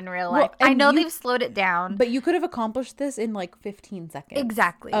happen in real life. Well, I and know you- they've slowed it down. But you could have accomplished this in like 15 seconds.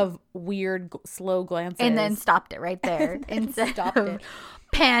 Exactly. Of weird, slow glances. And then stopped it right there. then Instead stopped of it.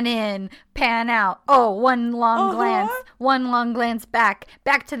 pan in, pan out. Oh, one long glance, one long glance back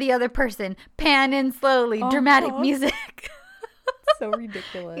to the other person. Pan in slowly. Dramatic music. So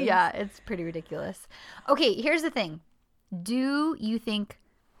ridiculous. Yeah, it's pretty ridiculous. Okay, here's the thing. Do you think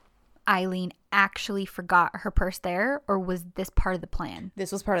Eileen actually forgot her purse there, or was this part of the plan?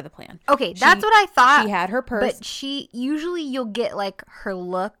 This was part of the plan. Okay, that's what I thought. She had her purse. But she usually you'll get like her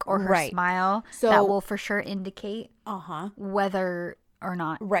look or her Right. smile So- that will for sure indicate Uh-huh. whether or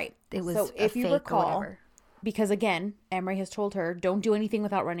not Right. it was so a if you fake or recall, whatever. because again, Emery has told her, don't do anything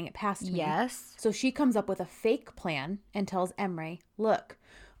without running it past me. Yes. So she comes up with a fake plan and tells Emery, look,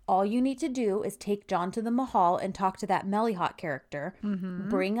 all you need to do is take John to the Mahal and talk to that Melihat character,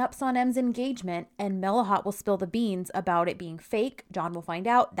 bring up Sanem's engagement, and Melihat will spill the beans about it being fake. John will find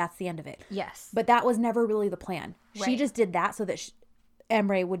out. That's the end of it. Yes. But that was never really the plan. She Right. just did that so that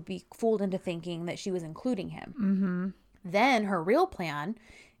Emre would be fooled into thinking that she was including him. Mm-hmm. Then her real plan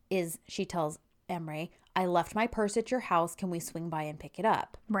is she tells Emre, I left my purse at your house. Can we swing by and pick it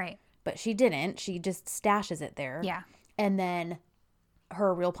up? Right. But she didn't. She just stashes it there. Yeah. And then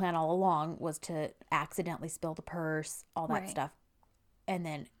her real plan all along was to accidentally spill the purse, all that Right. stuff. And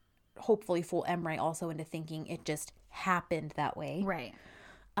then hopefully fool Emre also into thinking it just happened that way. Right.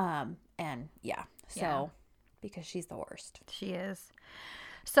 And yeah. So Yeah. because she's the worst. She is.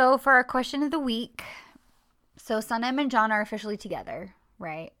 So for our question of the week, so Sanem and John are officially together,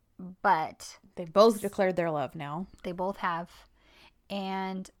 right? But They both declared their love now. they both have.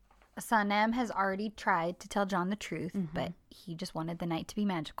 And Sanem has already tried to tell John the truth, but he just wanted the night to be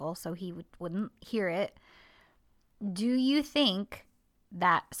magical, so he wouldn't hear it. Do you think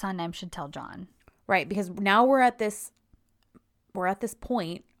that Sanem should tell John. Right, because now we're at this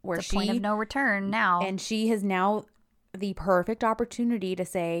point where It's a point of no return now. And she has now the perfect opportunity to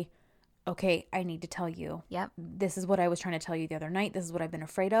say, okay, I need to tell you. Yep. This is what I was trying to tell you the other night. This is what I've been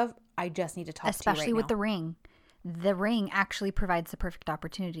afraid of. I just need to talk to you right now. Especially with the ring. The ring actually provides the perfect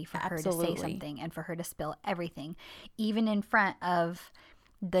opportunity for her to say something and for her to spill everything, even in front of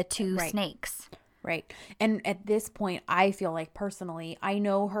the two snakes. Right. And at this point, I feel like personally, I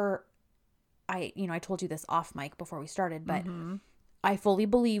know her. I told you this off mic before we started, but I fully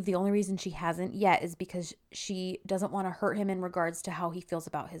believe the only reason she hasn't yet is because she doesn't want to hurt him in regards to how he feels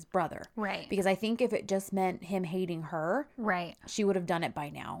about his brother. Right. Because I think if it just meant him hating her, right, she would have done it by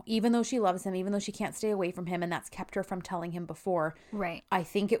now. Even though she loves him, even though she can't stay away from him, and that's kept her from telling him before. Right. I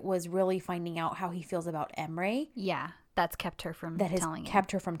think it was really finding out how he feels about Emre. Yeah, that's kept her from telling him.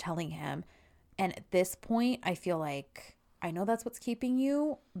 Kept her from telling him. And at this point, I feel like, I know that's what's keeping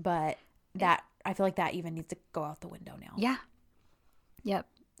you, but I feel like that even needs to go out the window now. Yeah. Yep.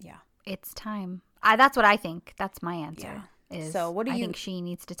 Yeah. It's time. That's what I think. That's my answer. Yeah. So what do you... I think she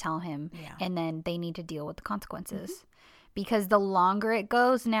needs to tell him, and then they need to deal with the consequences. Because the longer it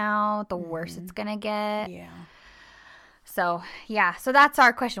goes now, the worse it's going to get. Yeah. So, yeah. So that's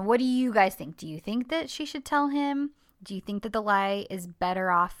our question. What do you guys think? Do you think that she should tell him? Do you think that the lie is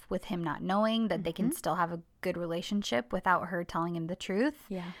better off with him not knowing, that they can still have a good relationship without her telling him the truth?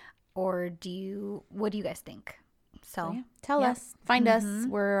 Yeah. Or what do you guys think? So yeah. Tell us. Find us.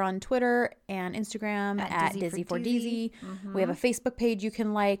 We're on Twitter and Instagram at Dizzy4DZ. We have a Facebook page you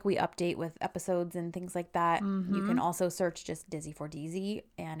can like. We update with episodes and things like that. You can also search just Dizzy4DZ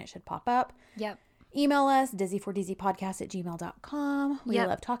and it should pop up. Yep. Email us, dizzy4dzpodcast@gmail.com. We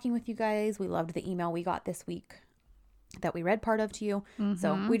love talking with you guys. We loved the email we got this week that we read part of to you.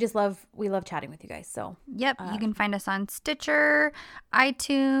 So we love chatting with you guys. So you can find us on Stitcher,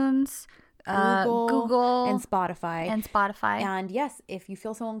 iTunes, Google and Spotify. And yes, if you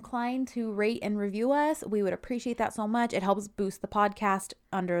feel so inclined to rate and review us, we would appreciate that so much. It helps boost the podcast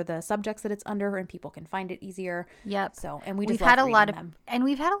under the subjects that it's under, and people can find it easier. Yep. So, and we've had a lot of them. And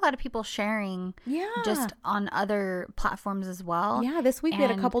we've had a lot of people sharing just on other platforms as well. Yeah, this week we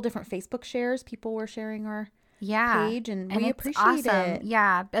had a couple different Facebook shares. People were sharing our page, and we appreciate it.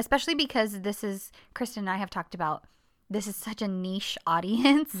 Yeah, especially because Kristen and I have talked about, this is such a niche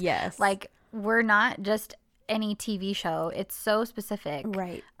audience. Yes. Like, we're not just any TV show. It's so specific.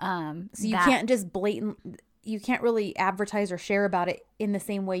 Right. So you can't just you can't really advertise or share about it in the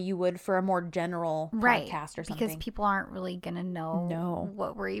same way you would for a more general podcast or something. Because people aren't really going to know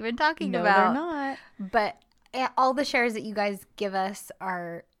what we're even talking about. No, they're not. But all the shares that you guys give us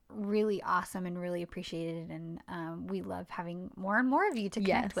are really awesome and really appreciated, and we love having more and more of you to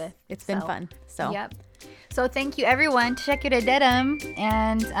connect with. It's been fun. So so thank you everyone. Check it out,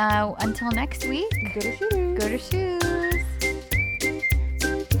 and until next week, go to shoes.